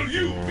 Will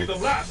you be the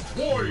last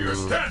warrior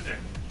standing?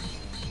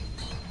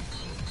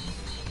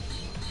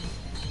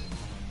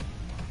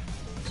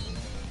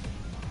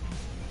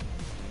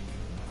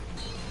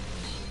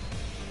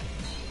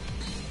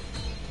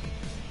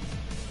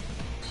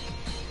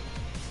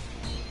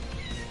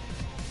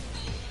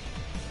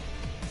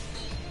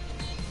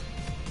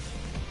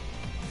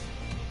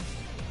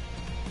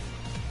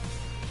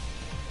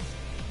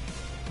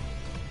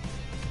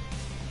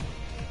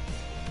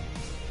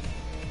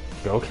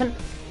 Broken?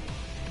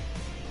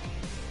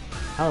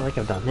 I don't think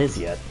I've done his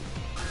yet.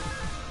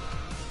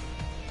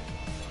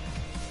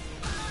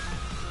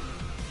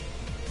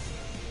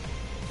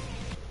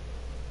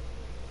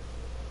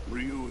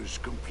 Ryu is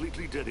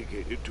completely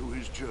dedicated to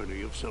his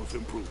journey of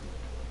self-improvement.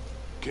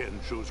 Ken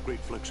shows great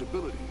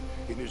flexibility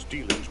in his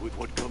dealings with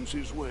what comes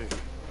his way.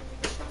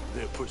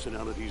 Their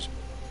personalities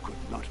could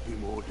not be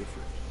more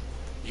different.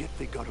 Yet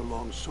they got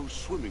along so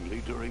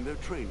swimmingly during their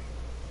training.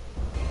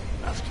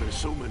 After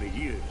so many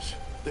years,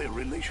 their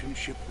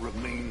relationship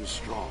remains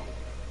strong.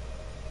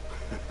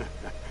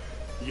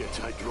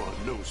 Yet I draw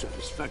no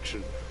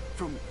satisfaction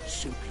from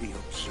simply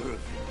observing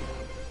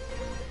them.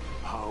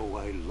 How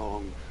I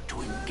long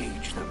to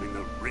engage them in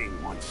the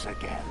ring once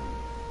again.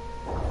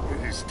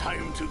 It is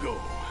time to go.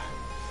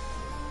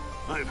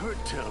 I've heard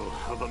tell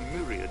of a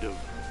myriad of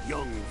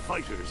young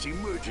fighters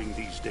emerging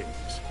these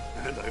days.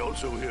 And I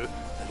also hear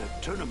that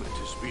a tournament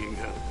is being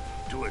held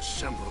to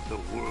assemble the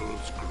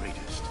world's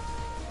greatest.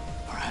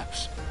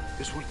 Perhaps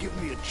this will give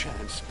me a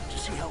chance to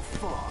see how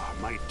far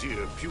my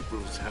dear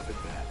pupils have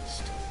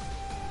advanced.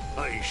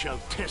 I shall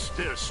test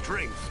their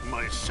strength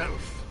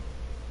myself.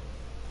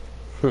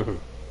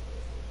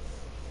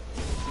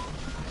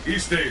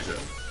 East Asia,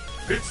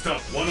 pit stop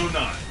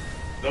 109.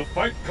 The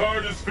fight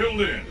card is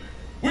filled in.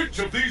 Which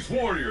of these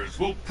warriors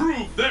will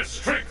prove their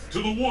strength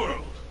to the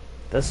world?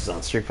 This is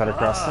on Street Fighter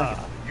Cross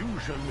Second. You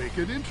shall make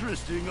an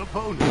interesting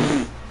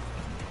opponent.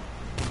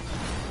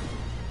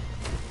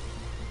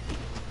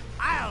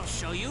 I'll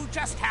show you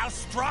just how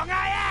strong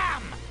I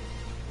am!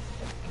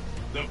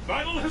 The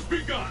battle has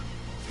begun.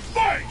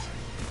 Fight!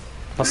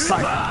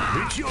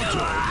 Poseidon! It's your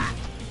turn.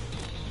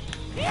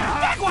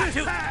 Big one,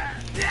 two!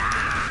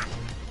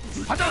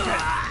 Hadouken!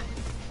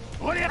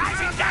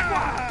 Rising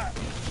Jaguar!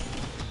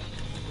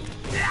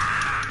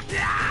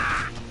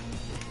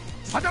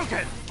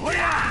 Hadouken!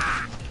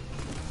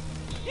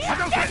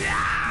 Hadouken!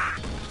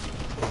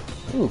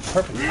 Ooh,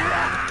 perfect.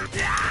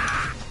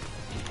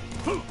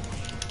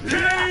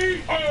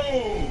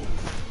 KO!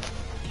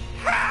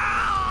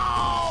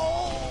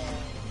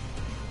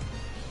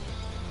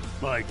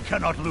 I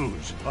cannot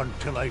lose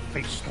until I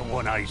face the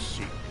one I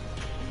seek.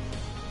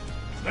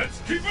 Let's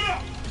keep it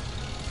up!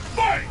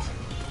 Fight!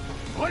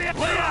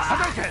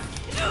 Hadouken!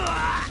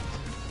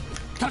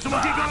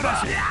 Tatsumaki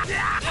Godashi!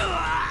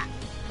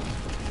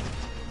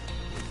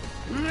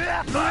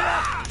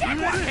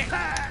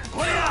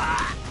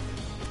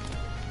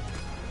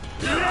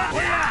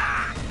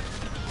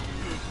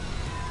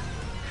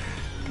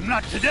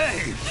 Not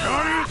today!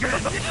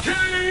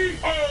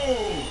 Shoryuken!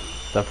 KO!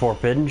 The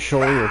forbidden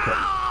Shoryuken.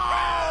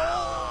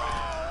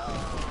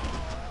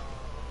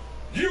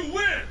 You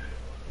win!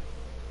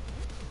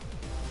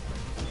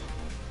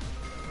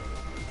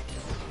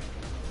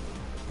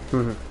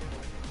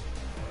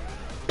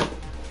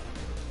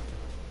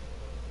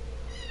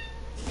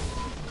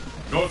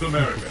 North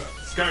America,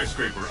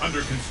 skyscraper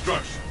under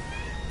construction.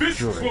 Fists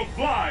Sure. will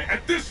fly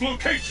at this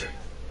location.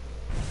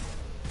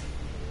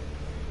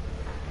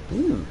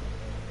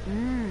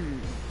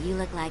 You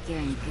look like you're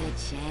in good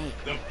shape.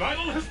 The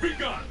battle has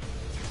begun.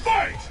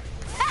 Fight!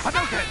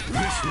 Hadouken!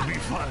 This will be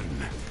fun.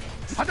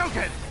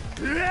 Hadouken!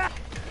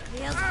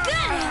 Feels good,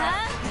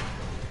 huh?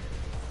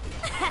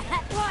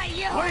 Why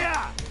you?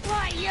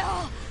 Why you?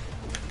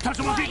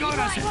 Tatsumaki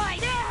Godashi!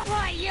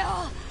 Why you?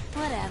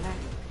 Whatever.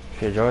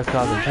 She's always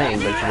causing pain,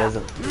 but she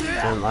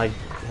doesn't like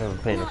having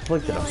pain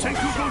inflicted on her.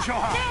 Senkuko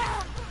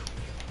Shoha!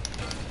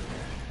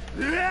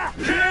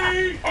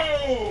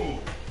 KO!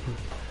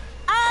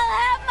 I'll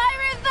have my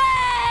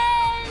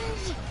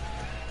revenge!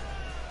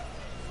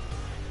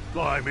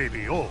 I may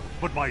be old,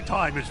 but my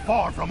time is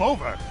far from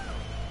over.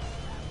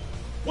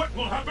 What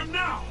will happen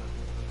now?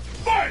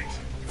 Fight!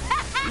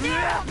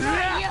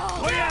 Why you?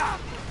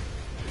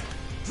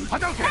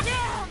 Hadouken!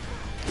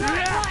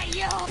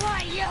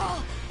 Why you?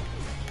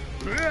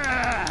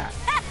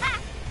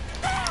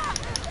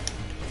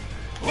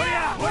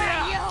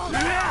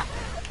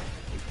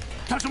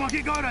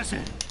 Tatsumaki Godashi!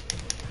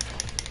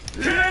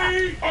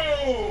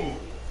 KO!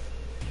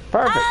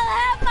 Perfect. I'll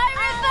have my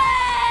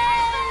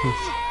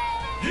revenge!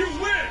 You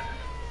win!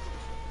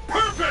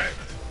 Perfect!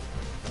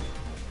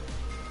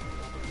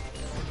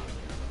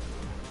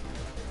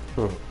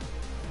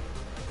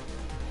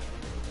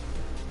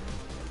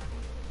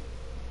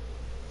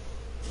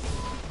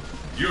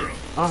 Europe,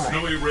 All right.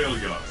 snowy rail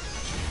yard.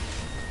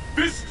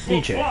 Fists will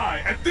Egypt.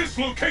 fly at this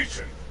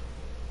location.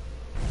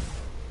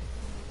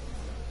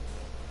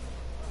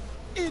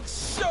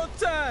 It's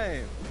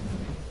showtime!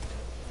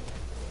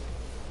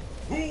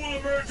 Who will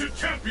emerge a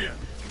champion?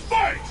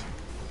 Fight!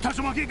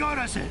 Tatsumaki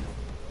Gorasen!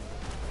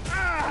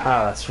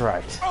 Oh, that's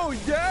right. Oh,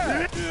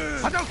 yeah!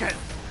 Hadouken!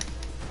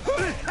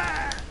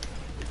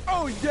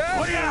 Oh,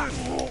 yeah! Yeah!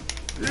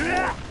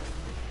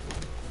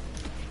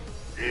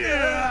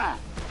 Yeah!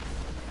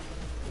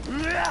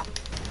 Yeah!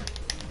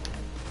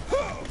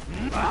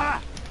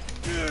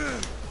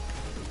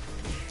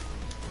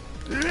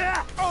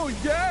 Yeah! Oh,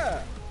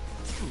 yeah!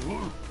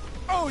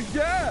 Oh,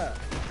 yeah!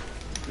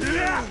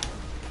 Yeah!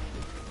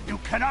 You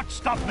cannot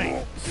stop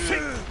me!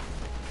 Sick!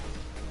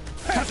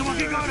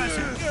 Tatsumaki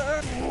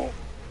Gorasen!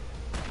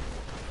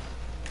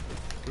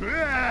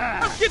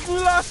 I'm getting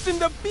lost in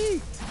the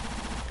beat!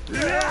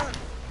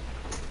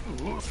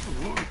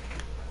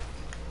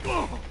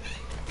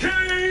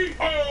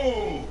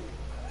 KO!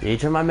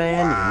 Each of my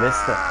man, you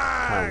missed the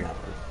time that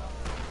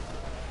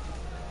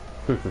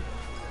one.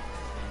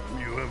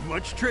 You have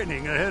much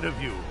training ahead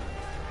of you.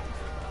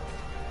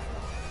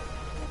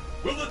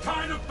 Will the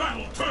tide of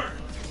battle turn?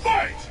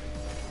 Fight!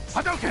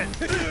 Hadouken!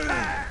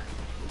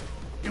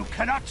 You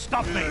cannot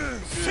stop me!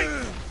 Sick!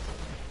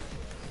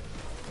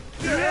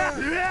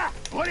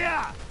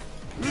 Warrior!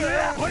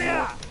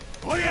 Warrior!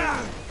 Warrior!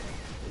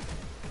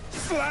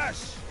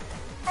 Slash!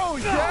 Oh,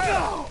 yeah!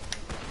 No!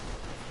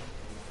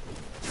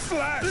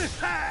 Slash!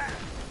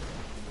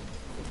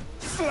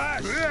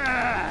 Slash!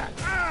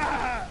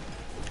 Ah!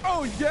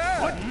 Oh,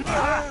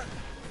 yeah!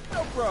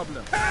 No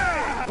problem.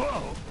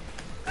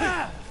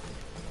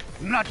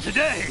 Not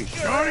today!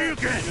 Sure you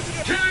can!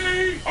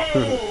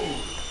 KO!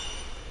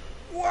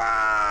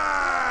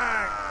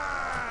 Why?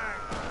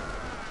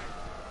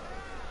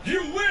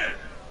 You win!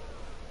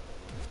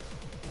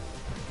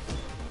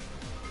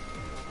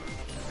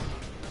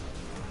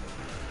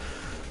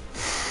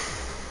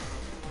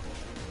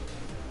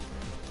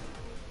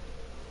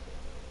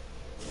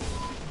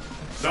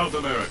 South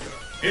America,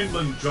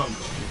 inland jungle.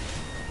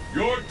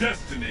 Your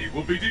destiny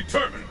will be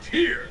determined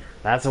here.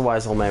 That's a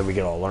wise old man we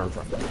can all learn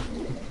from.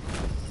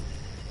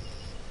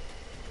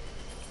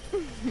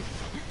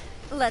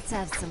 Let's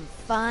have some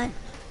fun.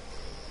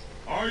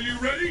 Are you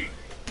ready?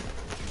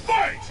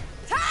 Fight!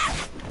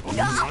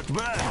 Not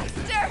bad!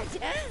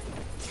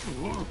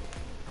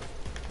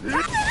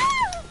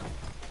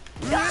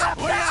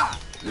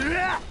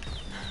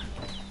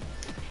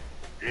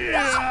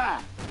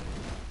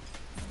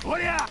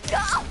 Warrior!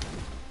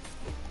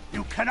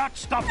 You cannot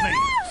stop me!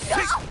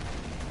 Sick!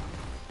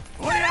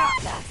 Warrior!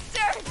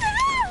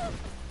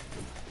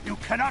 You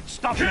cannot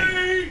stop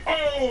me!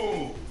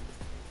 KO!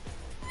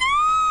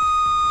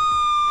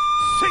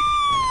 Sick!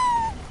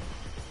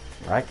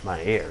 Right?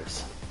 My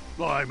ears.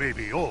 I may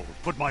be old,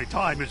 but my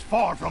time is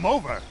far from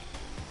over.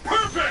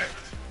 Perfect!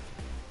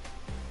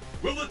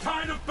 Will the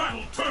tide of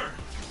battle turn?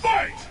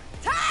 Fight!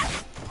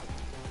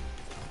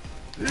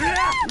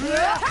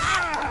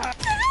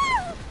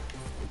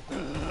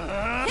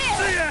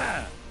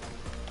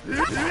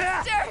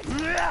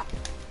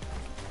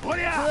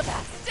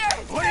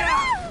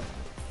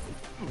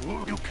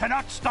 You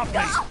cannot stop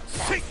me!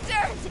 Sick!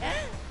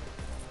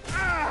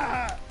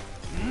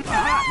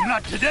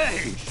 Not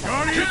today!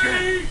 Sure you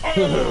can!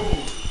 KO!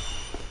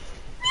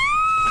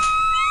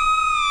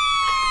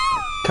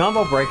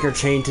 Combo breaker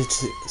chain to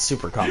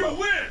super You combo.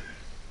 win!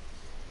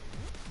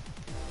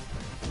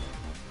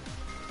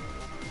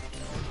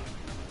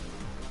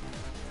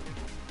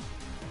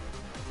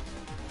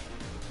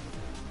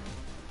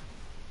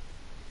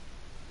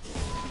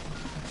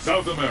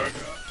 South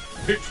America,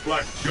 pitch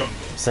black jungle.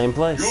 Same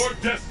place. Your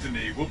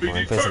destiny will be I'm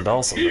facing determined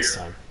Dawson here. this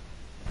time.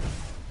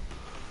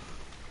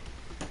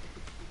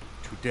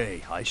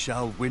 Today I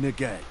shall win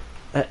again.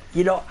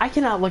 You know, I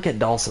cannot look at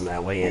Dawson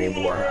that way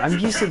anymore. I'm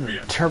used to the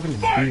turban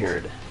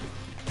beard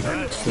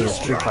in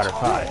Street Fighter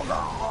V.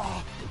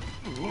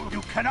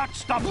 You cannot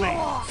stop me!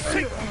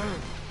 Sick!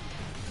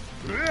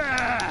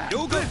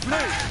 Yoga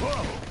play!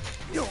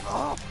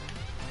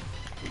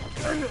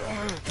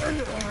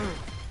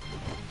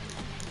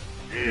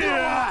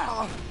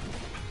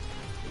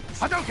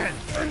 Hadouken!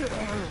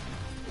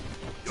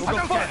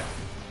 Hadouken!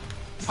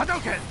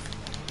 Hadouken!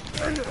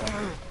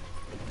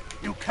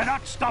 You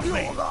cannot stop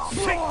me!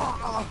 Sick!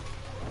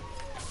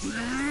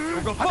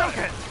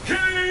 Hadouken!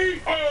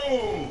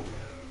 KO!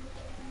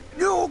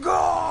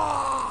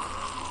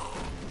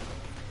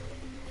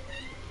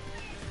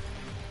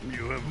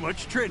 You have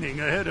much training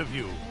ahead of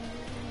you.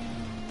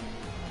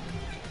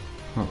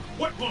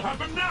 What will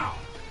happen now?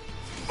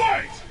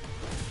 Fight!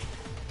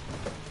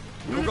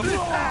 Yoga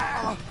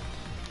fight!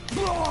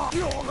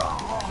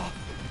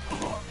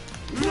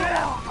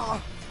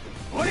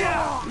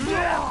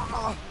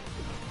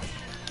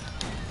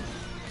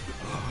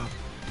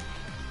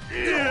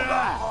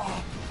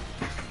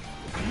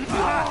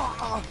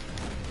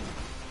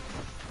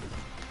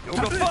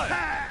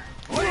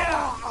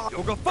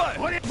 Yoga fight!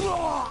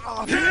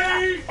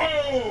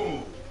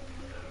 KO!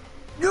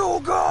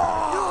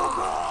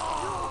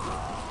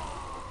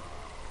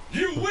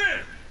 You win!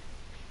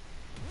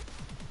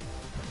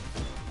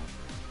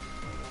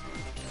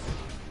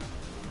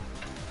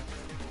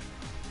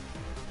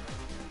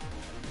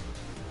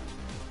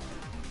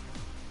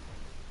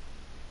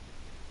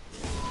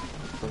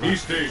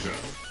 East Asia,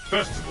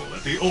 festival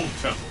at the Old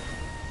Temple.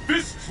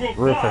 Fists will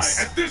Rufus.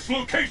 fly at this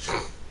location.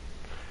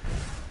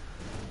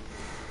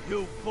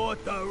 You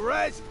fought the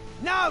rest?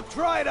 Now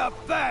try the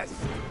best!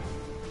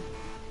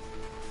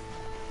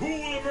 Who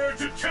will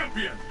emerge a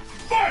champion?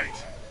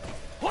 Fight!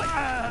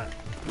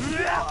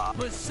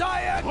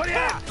 Messiah!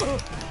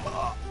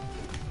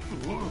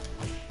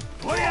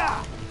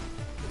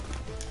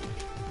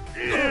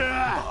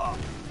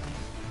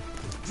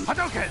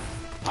 Hadouken!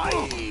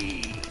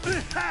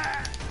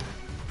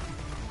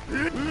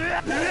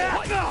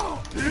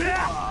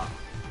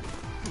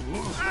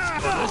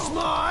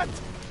 Smart!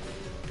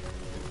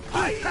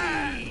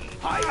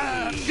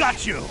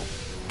 Got you!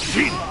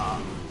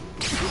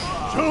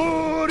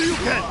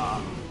 Shoryuken!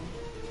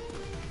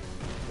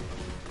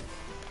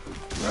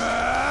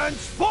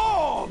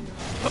 Transform!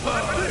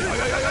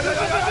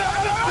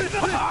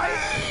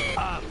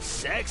 I'm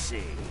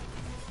sexy.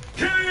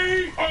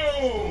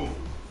 KO!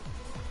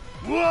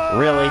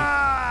 Really?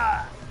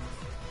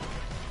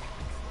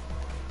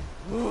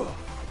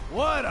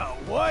 What a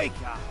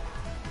wake-up!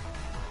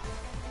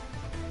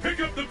 Pick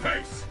up the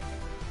pace.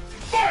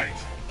 Fight!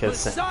 He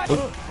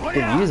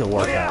could use a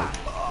workout.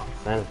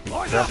 Man,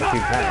 drop a few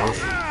pounds.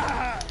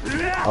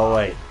 Oh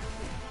wait,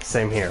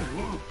 same here.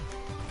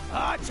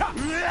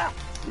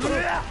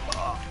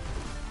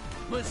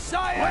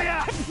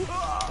 Messiah!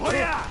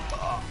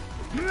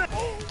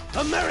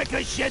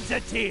 America sheds a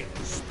tear.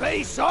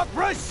 Space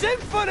Opera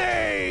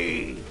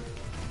Symphony!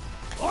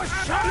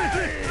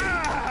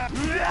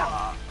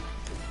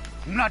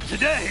 Not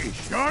today!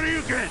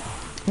 Shoryuken!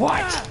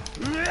 What?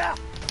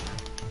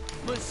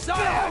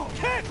 Messiah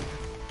kick!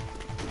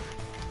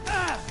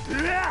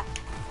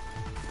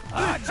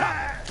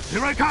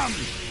 Here I come!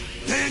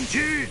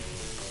 Tenchi!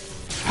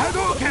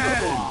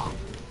 Hadouken!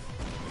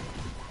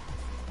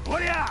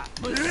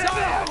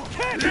 Messiah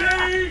kick!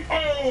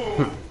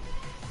 KO!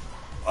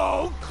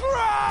 Oh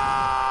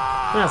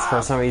crap! That's the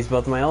first time I used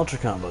both of my ultra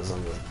combos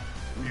on this.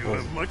 You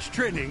have much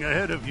training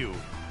ahead of you.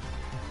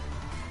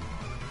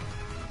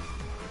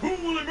 Who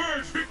will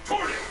emerge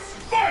victorious?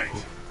 Fight!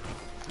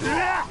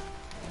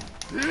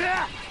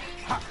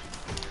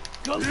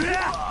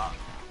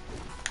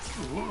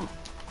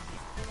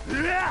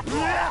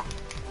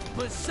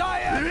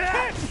 Messiah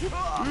kick!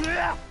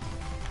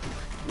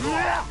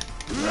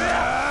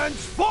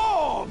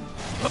 Transform!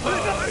 Oh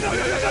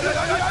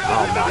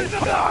my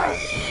god.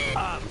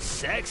 I'm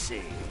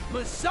sexy.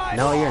 Messiah!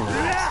 No, you're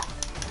not.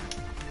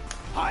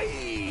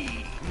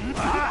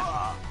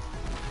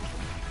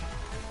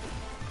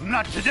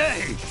 Not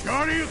today!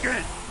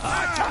 Shoryuken!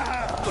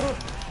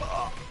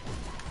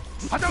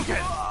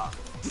 Hadouken!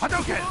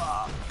 Hadouken!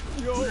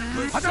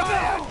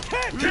 Messiah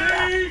kick!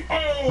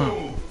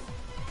 KO!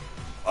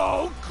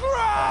 Oh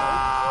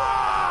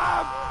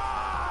crap!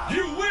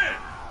 You win!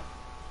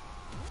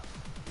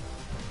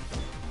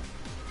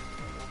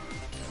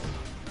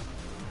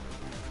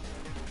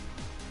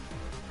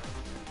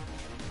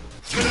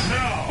 And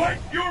now, fight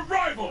your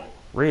rival!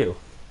 Ryu.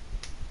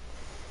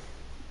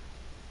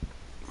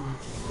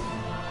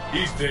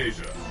 East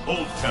Asia,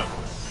 Old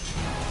Temple.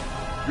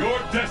 Your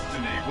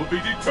destiny will be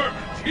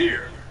determined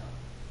here!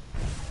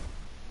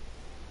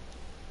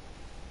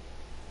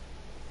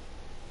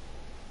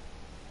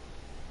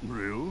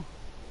 Ryu?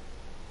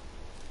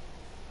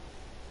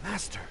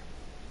 Master.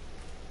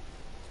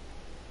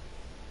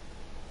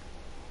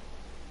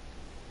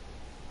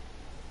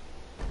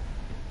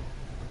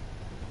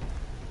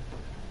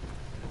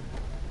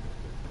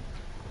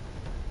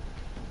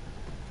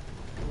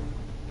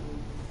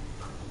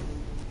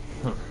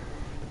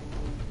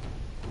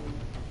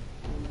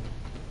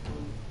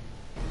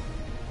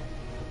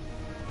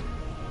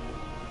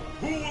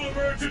 Who will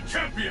emerge a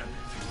champion?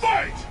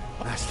 Fight!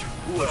 Master,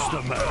 what's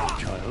the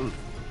matter, child?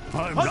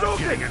 I'm not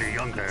getting any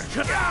younger.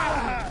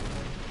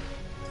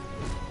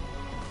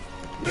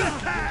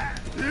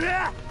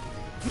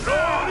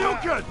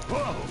 Shoryuken!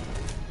 Whoa!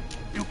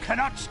 You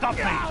cannot stop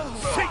me!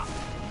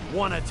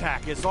 One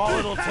attack is all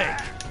it'll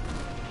take.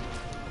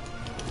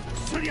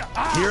 Here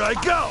Here I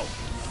go!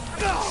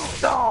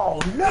 Oh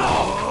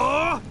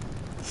no!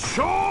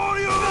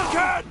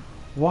 Shoryuken!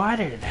 Why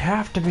did it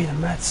have to be the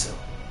Metsu?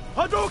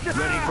 Hadouken!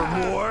 Ready for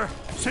more?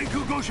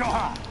 Senku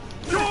Goshoha!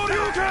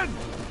 Shoryuken!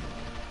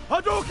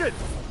 Hadouken!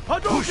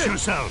 Push Hadouken!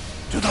 yourself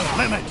to the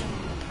limit!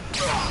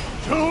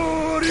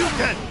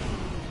 Shoryuken!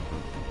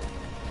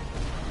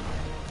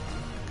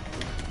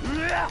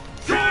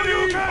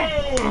 Shoryuken!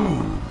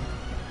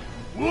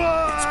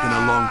 It's been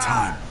a long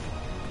time,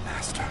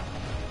 Master.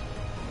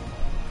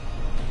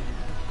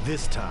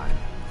 This time,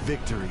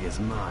 victory is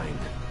mine.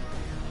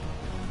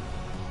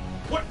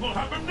 What will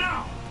happen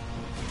now?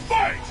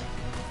 Fight!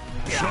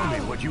 Show me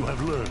what you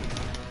have learned.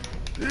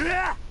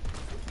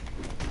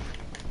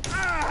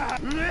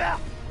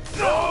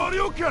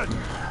 Shoryuken!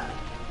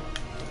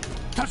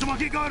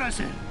 Tatsumaki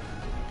Gorasen!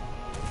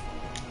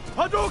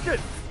 Hadouken!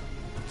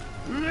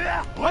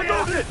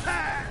 Hadouken!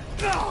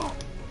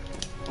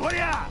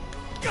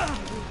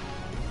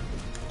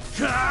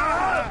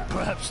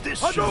 Perhaps this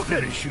should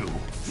finish you.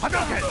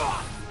 Hadouken!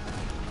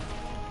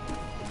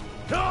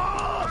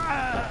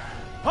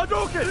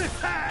 Hadouken!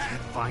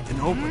 Find an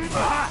opening.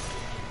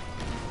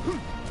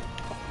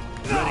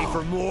 Ready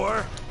for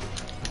more?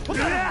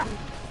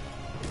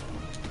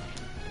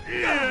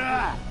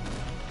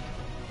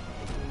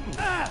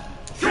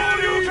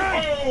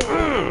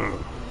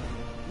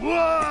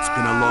 It's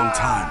been a long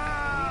time,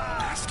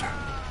 Master.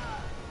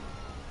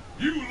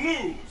 You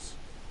lose!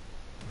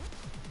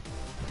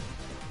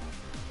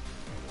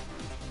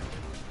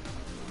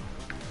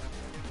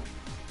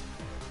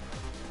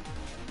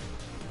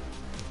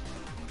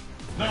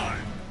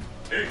 Nine,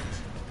 8,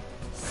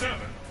 7,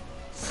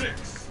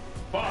 6,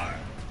 5.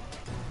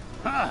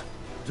 Ha!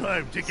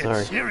 Time to get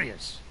Sorry.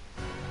 serious.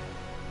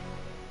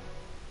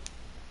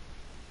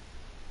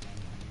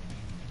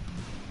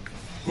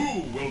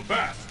 Who will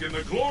bask in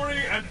the glory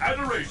and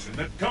adoration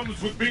that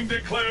comes with being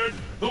declared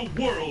the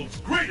world's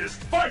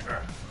greatest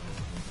fighter?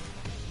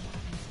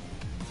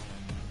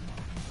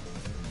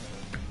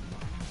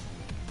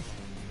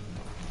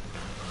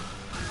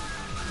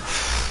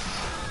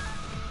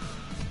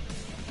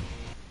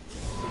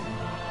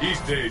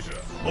 East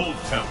Asia, Old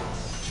Temple.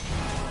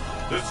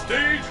 The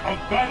stage of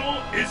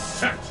battle is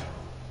set.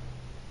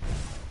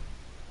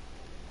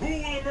 Who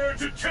will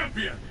emerge a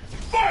champion?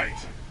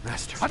 Fight!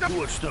 Master,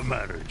 What's the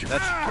matter, John?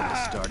 let's get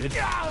us started.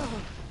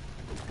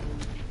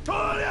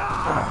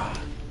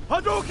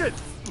 Hadouken!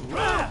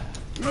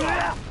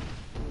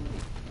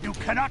 You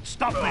cannot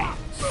stop me.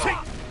 See?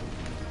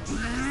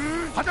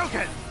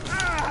 Hadouken!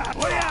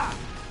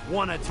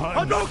 One attack.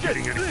 I'm not Hadouken!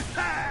 getting any.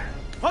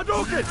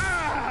 Hadouken!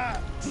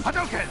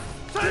 Hadouken!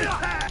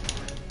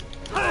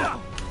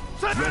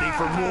 Ready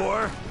for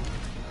more?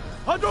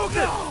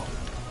 Hadouken!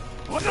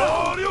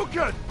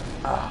 Hadouken!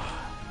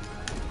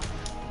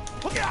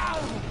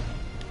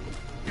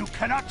 You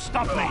cannot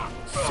stop me.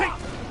 See?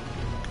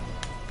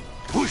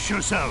 Push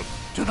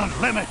yourself to the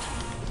limit.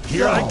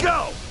 Here I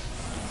go!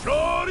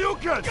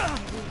 Shoryuken!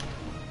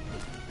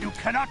 You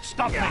cannot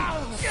stop me.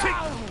 See?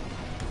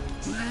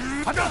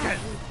 Hadouken!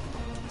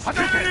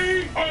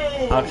 Hadouken!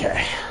 KO!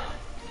 Okay.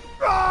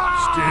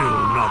 Still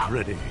not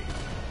ready.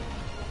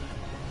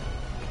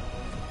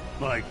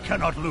 I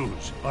cannot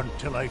lose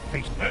until I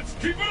face them. Let's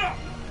keep it up!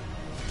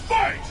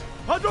 Fight!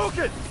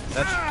 Hadouken!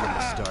 That should get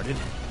us started.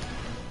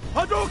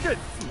 Hadouken!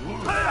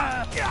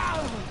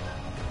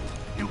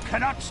 You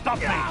cannot stop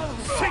me.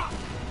 See?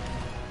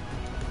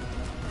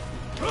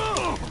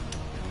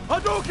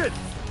 Hadouken!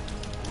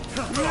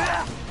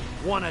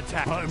 One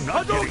attack. I'm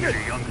not getting Hadouken!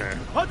 any younger.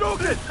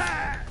 Hadouken!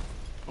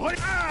 What?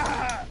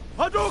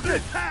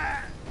 Hadouken!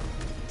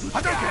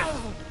 Hadouken!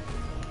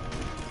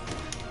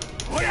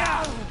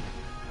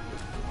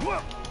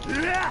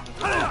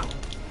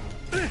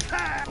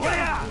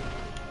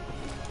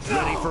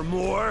 Ready for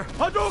more?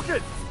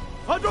 Hadouken!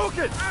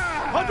 Hadouken!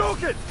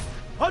 Hadouken!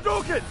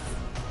 Hadouken!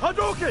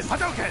 Hadouken!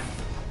 Hadouken!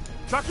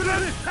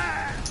 Shakuren!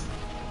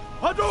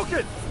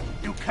 Hadouken!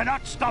 You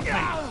cannot stop me.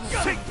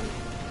 See?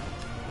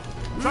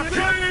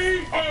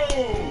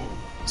 KO!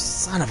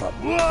 Son of a.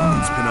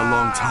 It's been a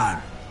long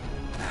time,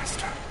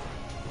 Master.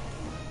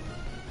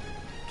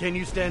 Can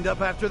you stand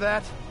up after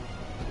that?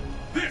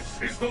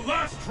 This is the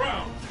last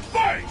round!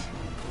 Fight!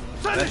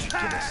 That should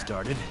get us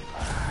started.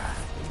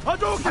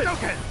 Hadouken!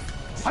 Hadouken!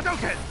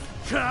 Hadouken!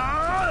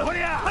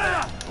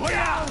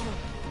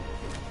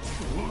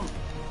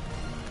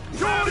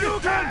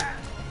 Shoryuken!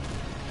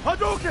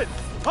 Hadouken!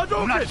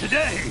 Hadouken! Not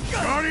today!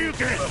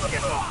 Shoryuken!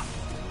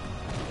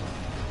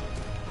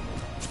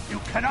 You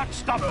cannot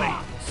stop me!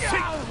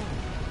 See?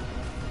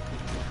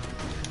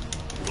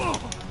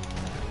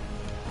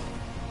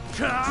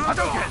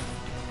 Hadouken!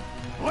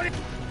 What?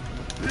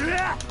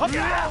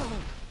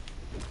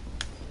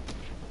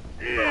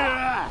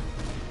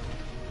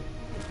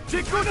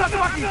 Jiku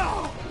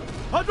Tatsumaki!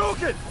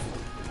 Hadouken!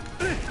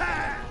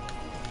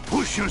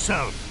 Push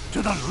yourself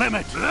to the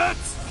limit!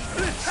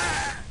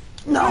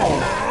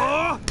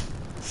 No!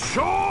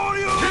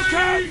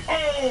 Shoryuken!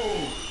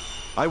 KO!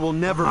 I will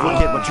never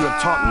forget what you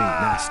have taught me,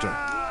 Master.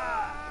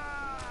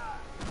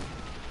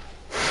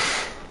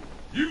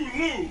 You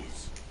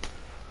lose!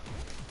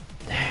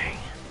 Dang.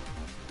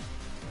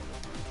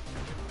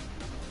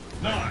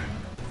 9,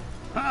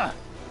 Ah,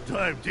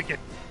 time to get...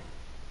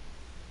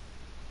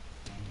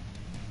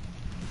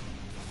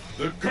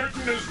 The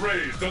curtain is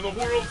raised on the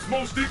world's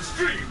most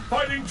extreme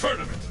fighting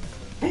tournament.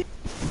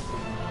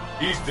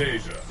 East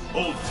Asia,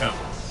 Old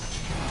Temple.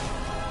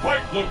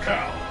 Fight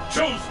locale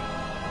chosen.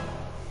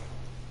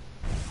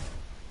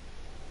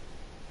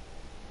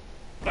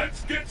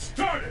 Let's get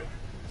started.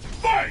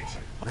 Fight!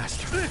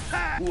 Master,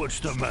 What's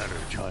the matter,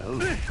 child?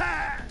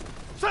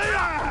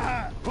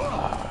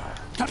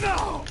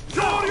 No!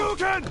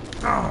 Shoryuken!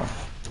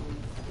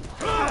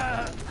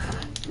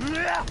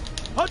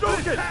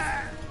 Hadouken!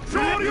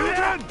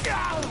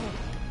 Shoryuken!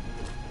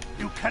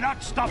 You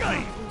cannot stop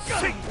me!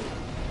 See?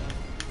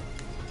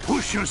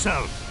 Push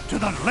yourself to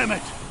the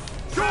limit!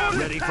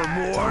 Ready for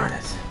more?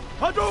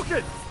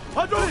 Hadouken!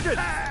 Hadouken!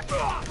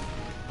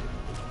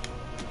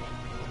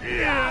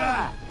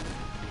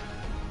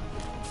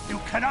 You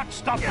cannot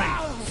stop me!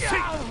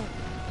 See?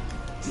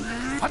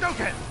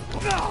 Hadouken!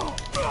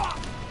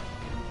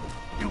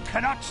 You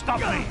cannot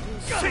stop me!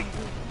 See!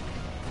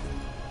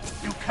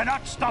 You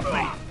cannot stop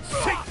me!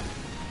 See!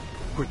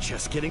 We're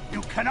just getting...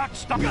 You cannot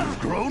stop me! You've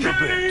grown a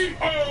bit.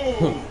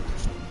 KO!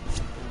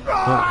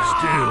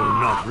 Still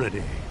not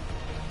ready.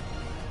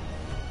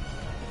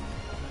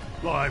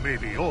 I may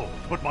be old,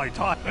 but my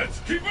time... Let's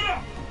keep it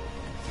up!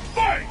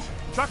 Fight!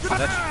 That's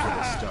where it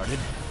started.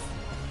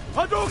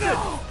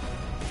 Hadouken!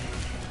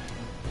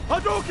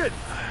 Hadouken!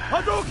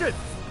 Hadouken!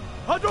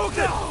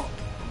 Hadouken!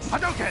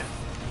 Hadouken!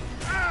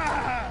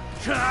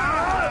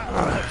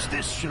 Perhaps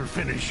this shall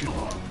finish you.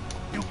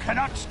 You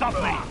cannot stop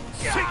me.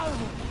 See?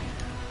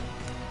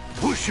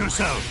 Push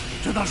yourself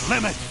to the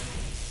limit.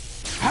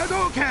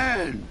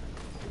 Hadouken!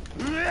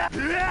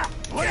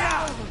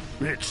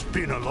 It's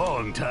been a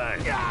long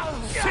time.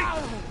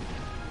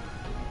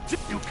 See?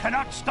 You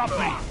cannot stop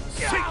me.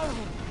 See?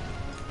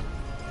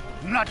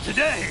 Not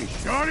today.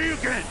 Sure you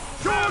can.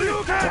 Sure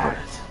you can.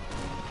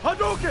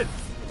 Hadouken!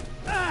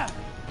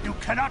 You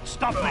cannot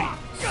stop me.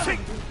 See?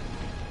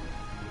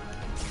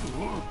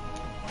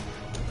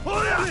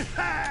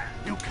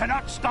 You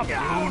cannot stop me.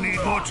 You need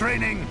more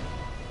training.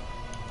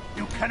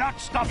 You cannot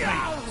stop me.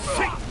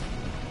 See?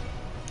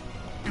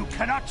 You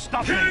cannot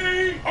stop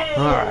me.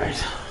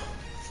 Alright.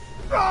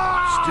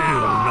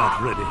 Still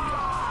not ready.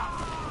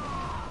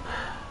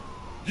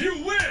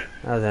 You win!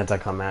 That was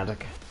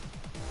anticlimactic.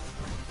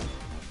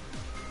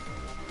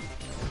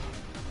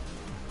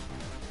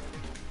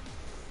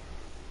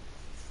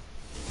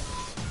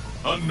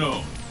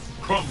 Unknown.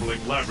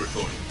 Crumbling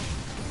laboratory.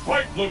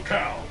 Fight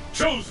locale.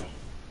 Chosen.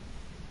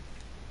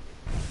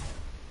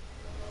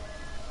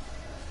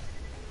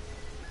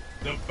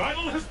 The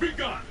battle has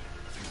begun.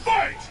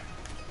 Fight!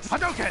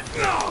 Hadouken!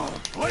 No!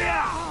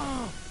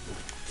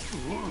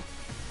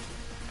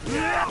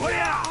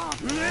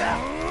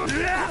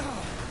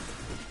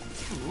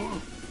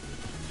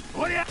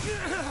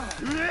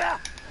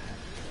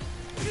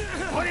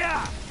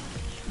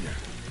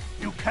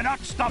 You cannot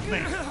stop me!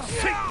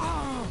 See?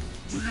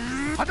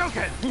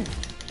 Hadouken!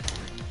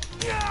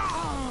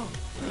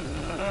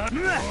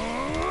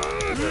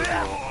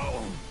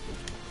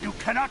 You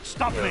cannot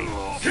stop me!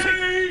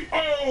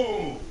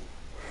 KO!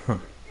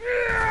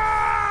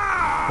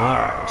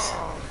 Alright.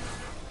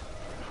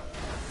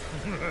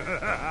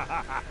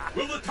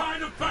 Will the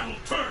tide of battle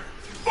turn?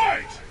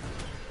 Fight!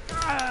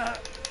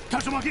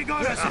 Tatsumaki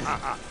Goddesses!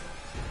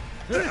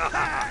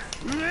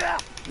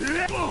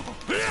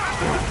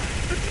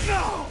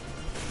 No!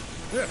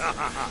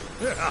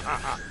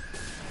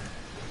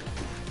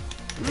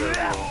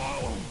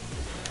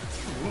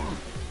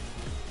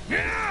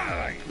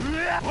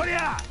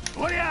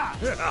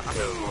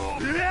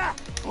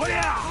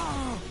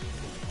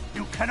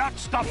 You cannot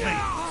stop me!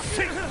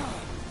 See?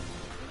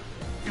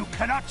 You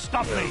cannot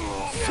stop me!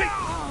 See?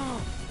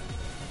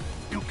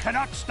 You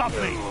cannot stop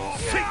me!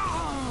 See?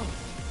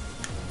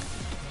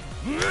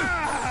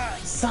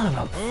 Son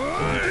of a...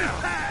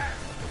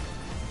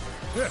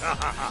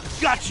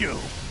 Got you!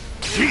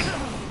 See?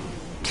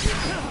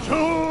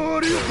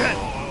 Sure you can!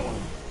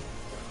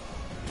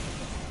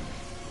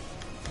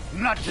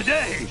 Not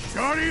today!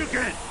 Sure you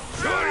can!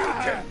 Sure you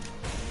can!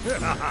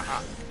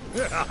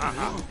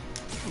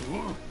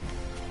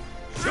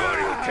 Sure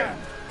you can!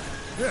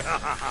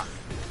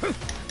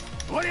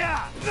 What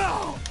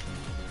No!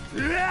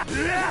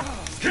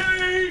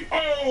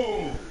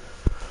 KO!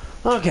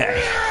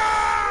 Okay.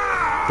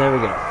 There we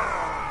go.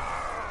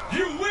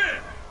 You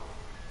win!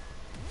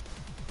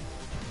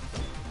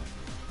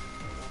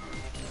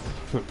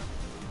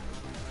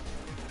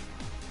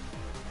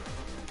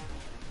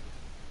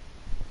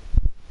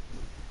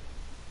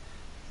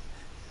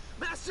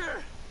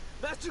 Master!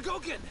 Master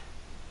Goken!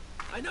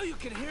 I know you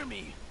can hear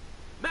me.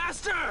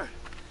 Master!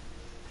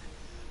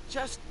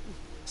 Just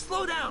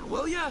slow down,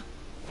 will ya?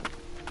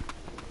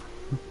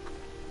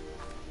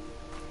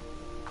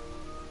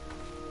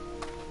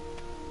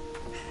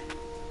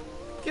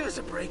 Give us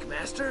a break,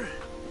 Master.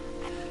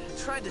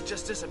 Tried to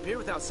just disappear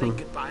without saying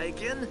goodbye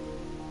again.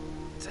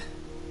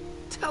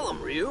 Tell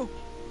him, Ryu.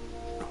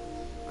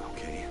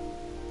 Okay.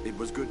 It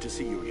was good to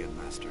see you again,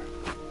 Master.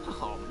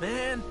 Oh,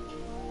 man.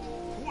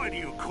 Why do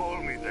you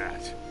call me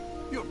that?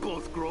 You're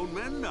both grown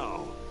men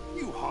now.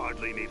 You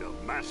hardly need a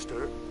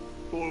master.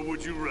 Or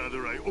would you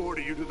rather I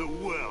order you to the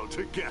well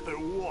to gather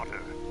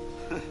water?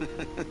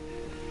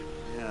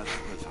 Yeah,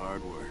 that's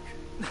hard work.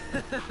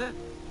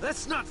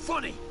 That's not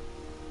funny.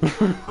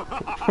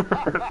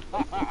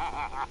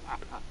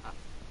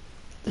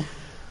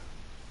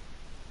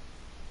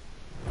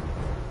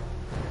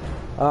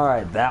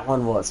 Alright, that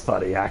one was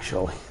funny,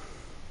 actually.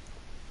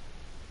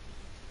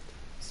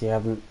 So you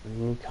have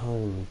new color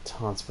and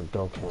taunts for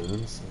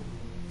Goken. So.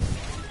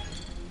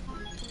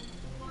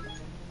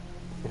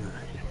 Alright.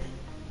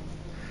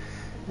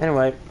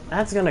 Anyway,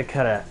 that's gonna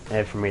cut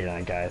it for me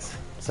tonight, guys.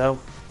 So,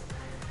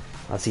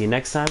 I'll see you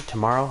next time.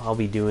 Tomorrow, I'll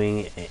be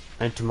doing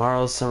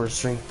tomorrow's summer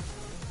stream.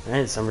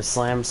 And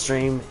SummerSlam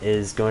stream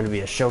is going to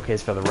be a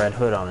showcase for the Red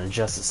Hood on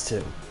Injustice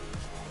 2.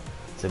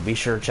 So be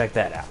sure to check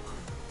that out.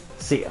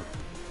 See ya.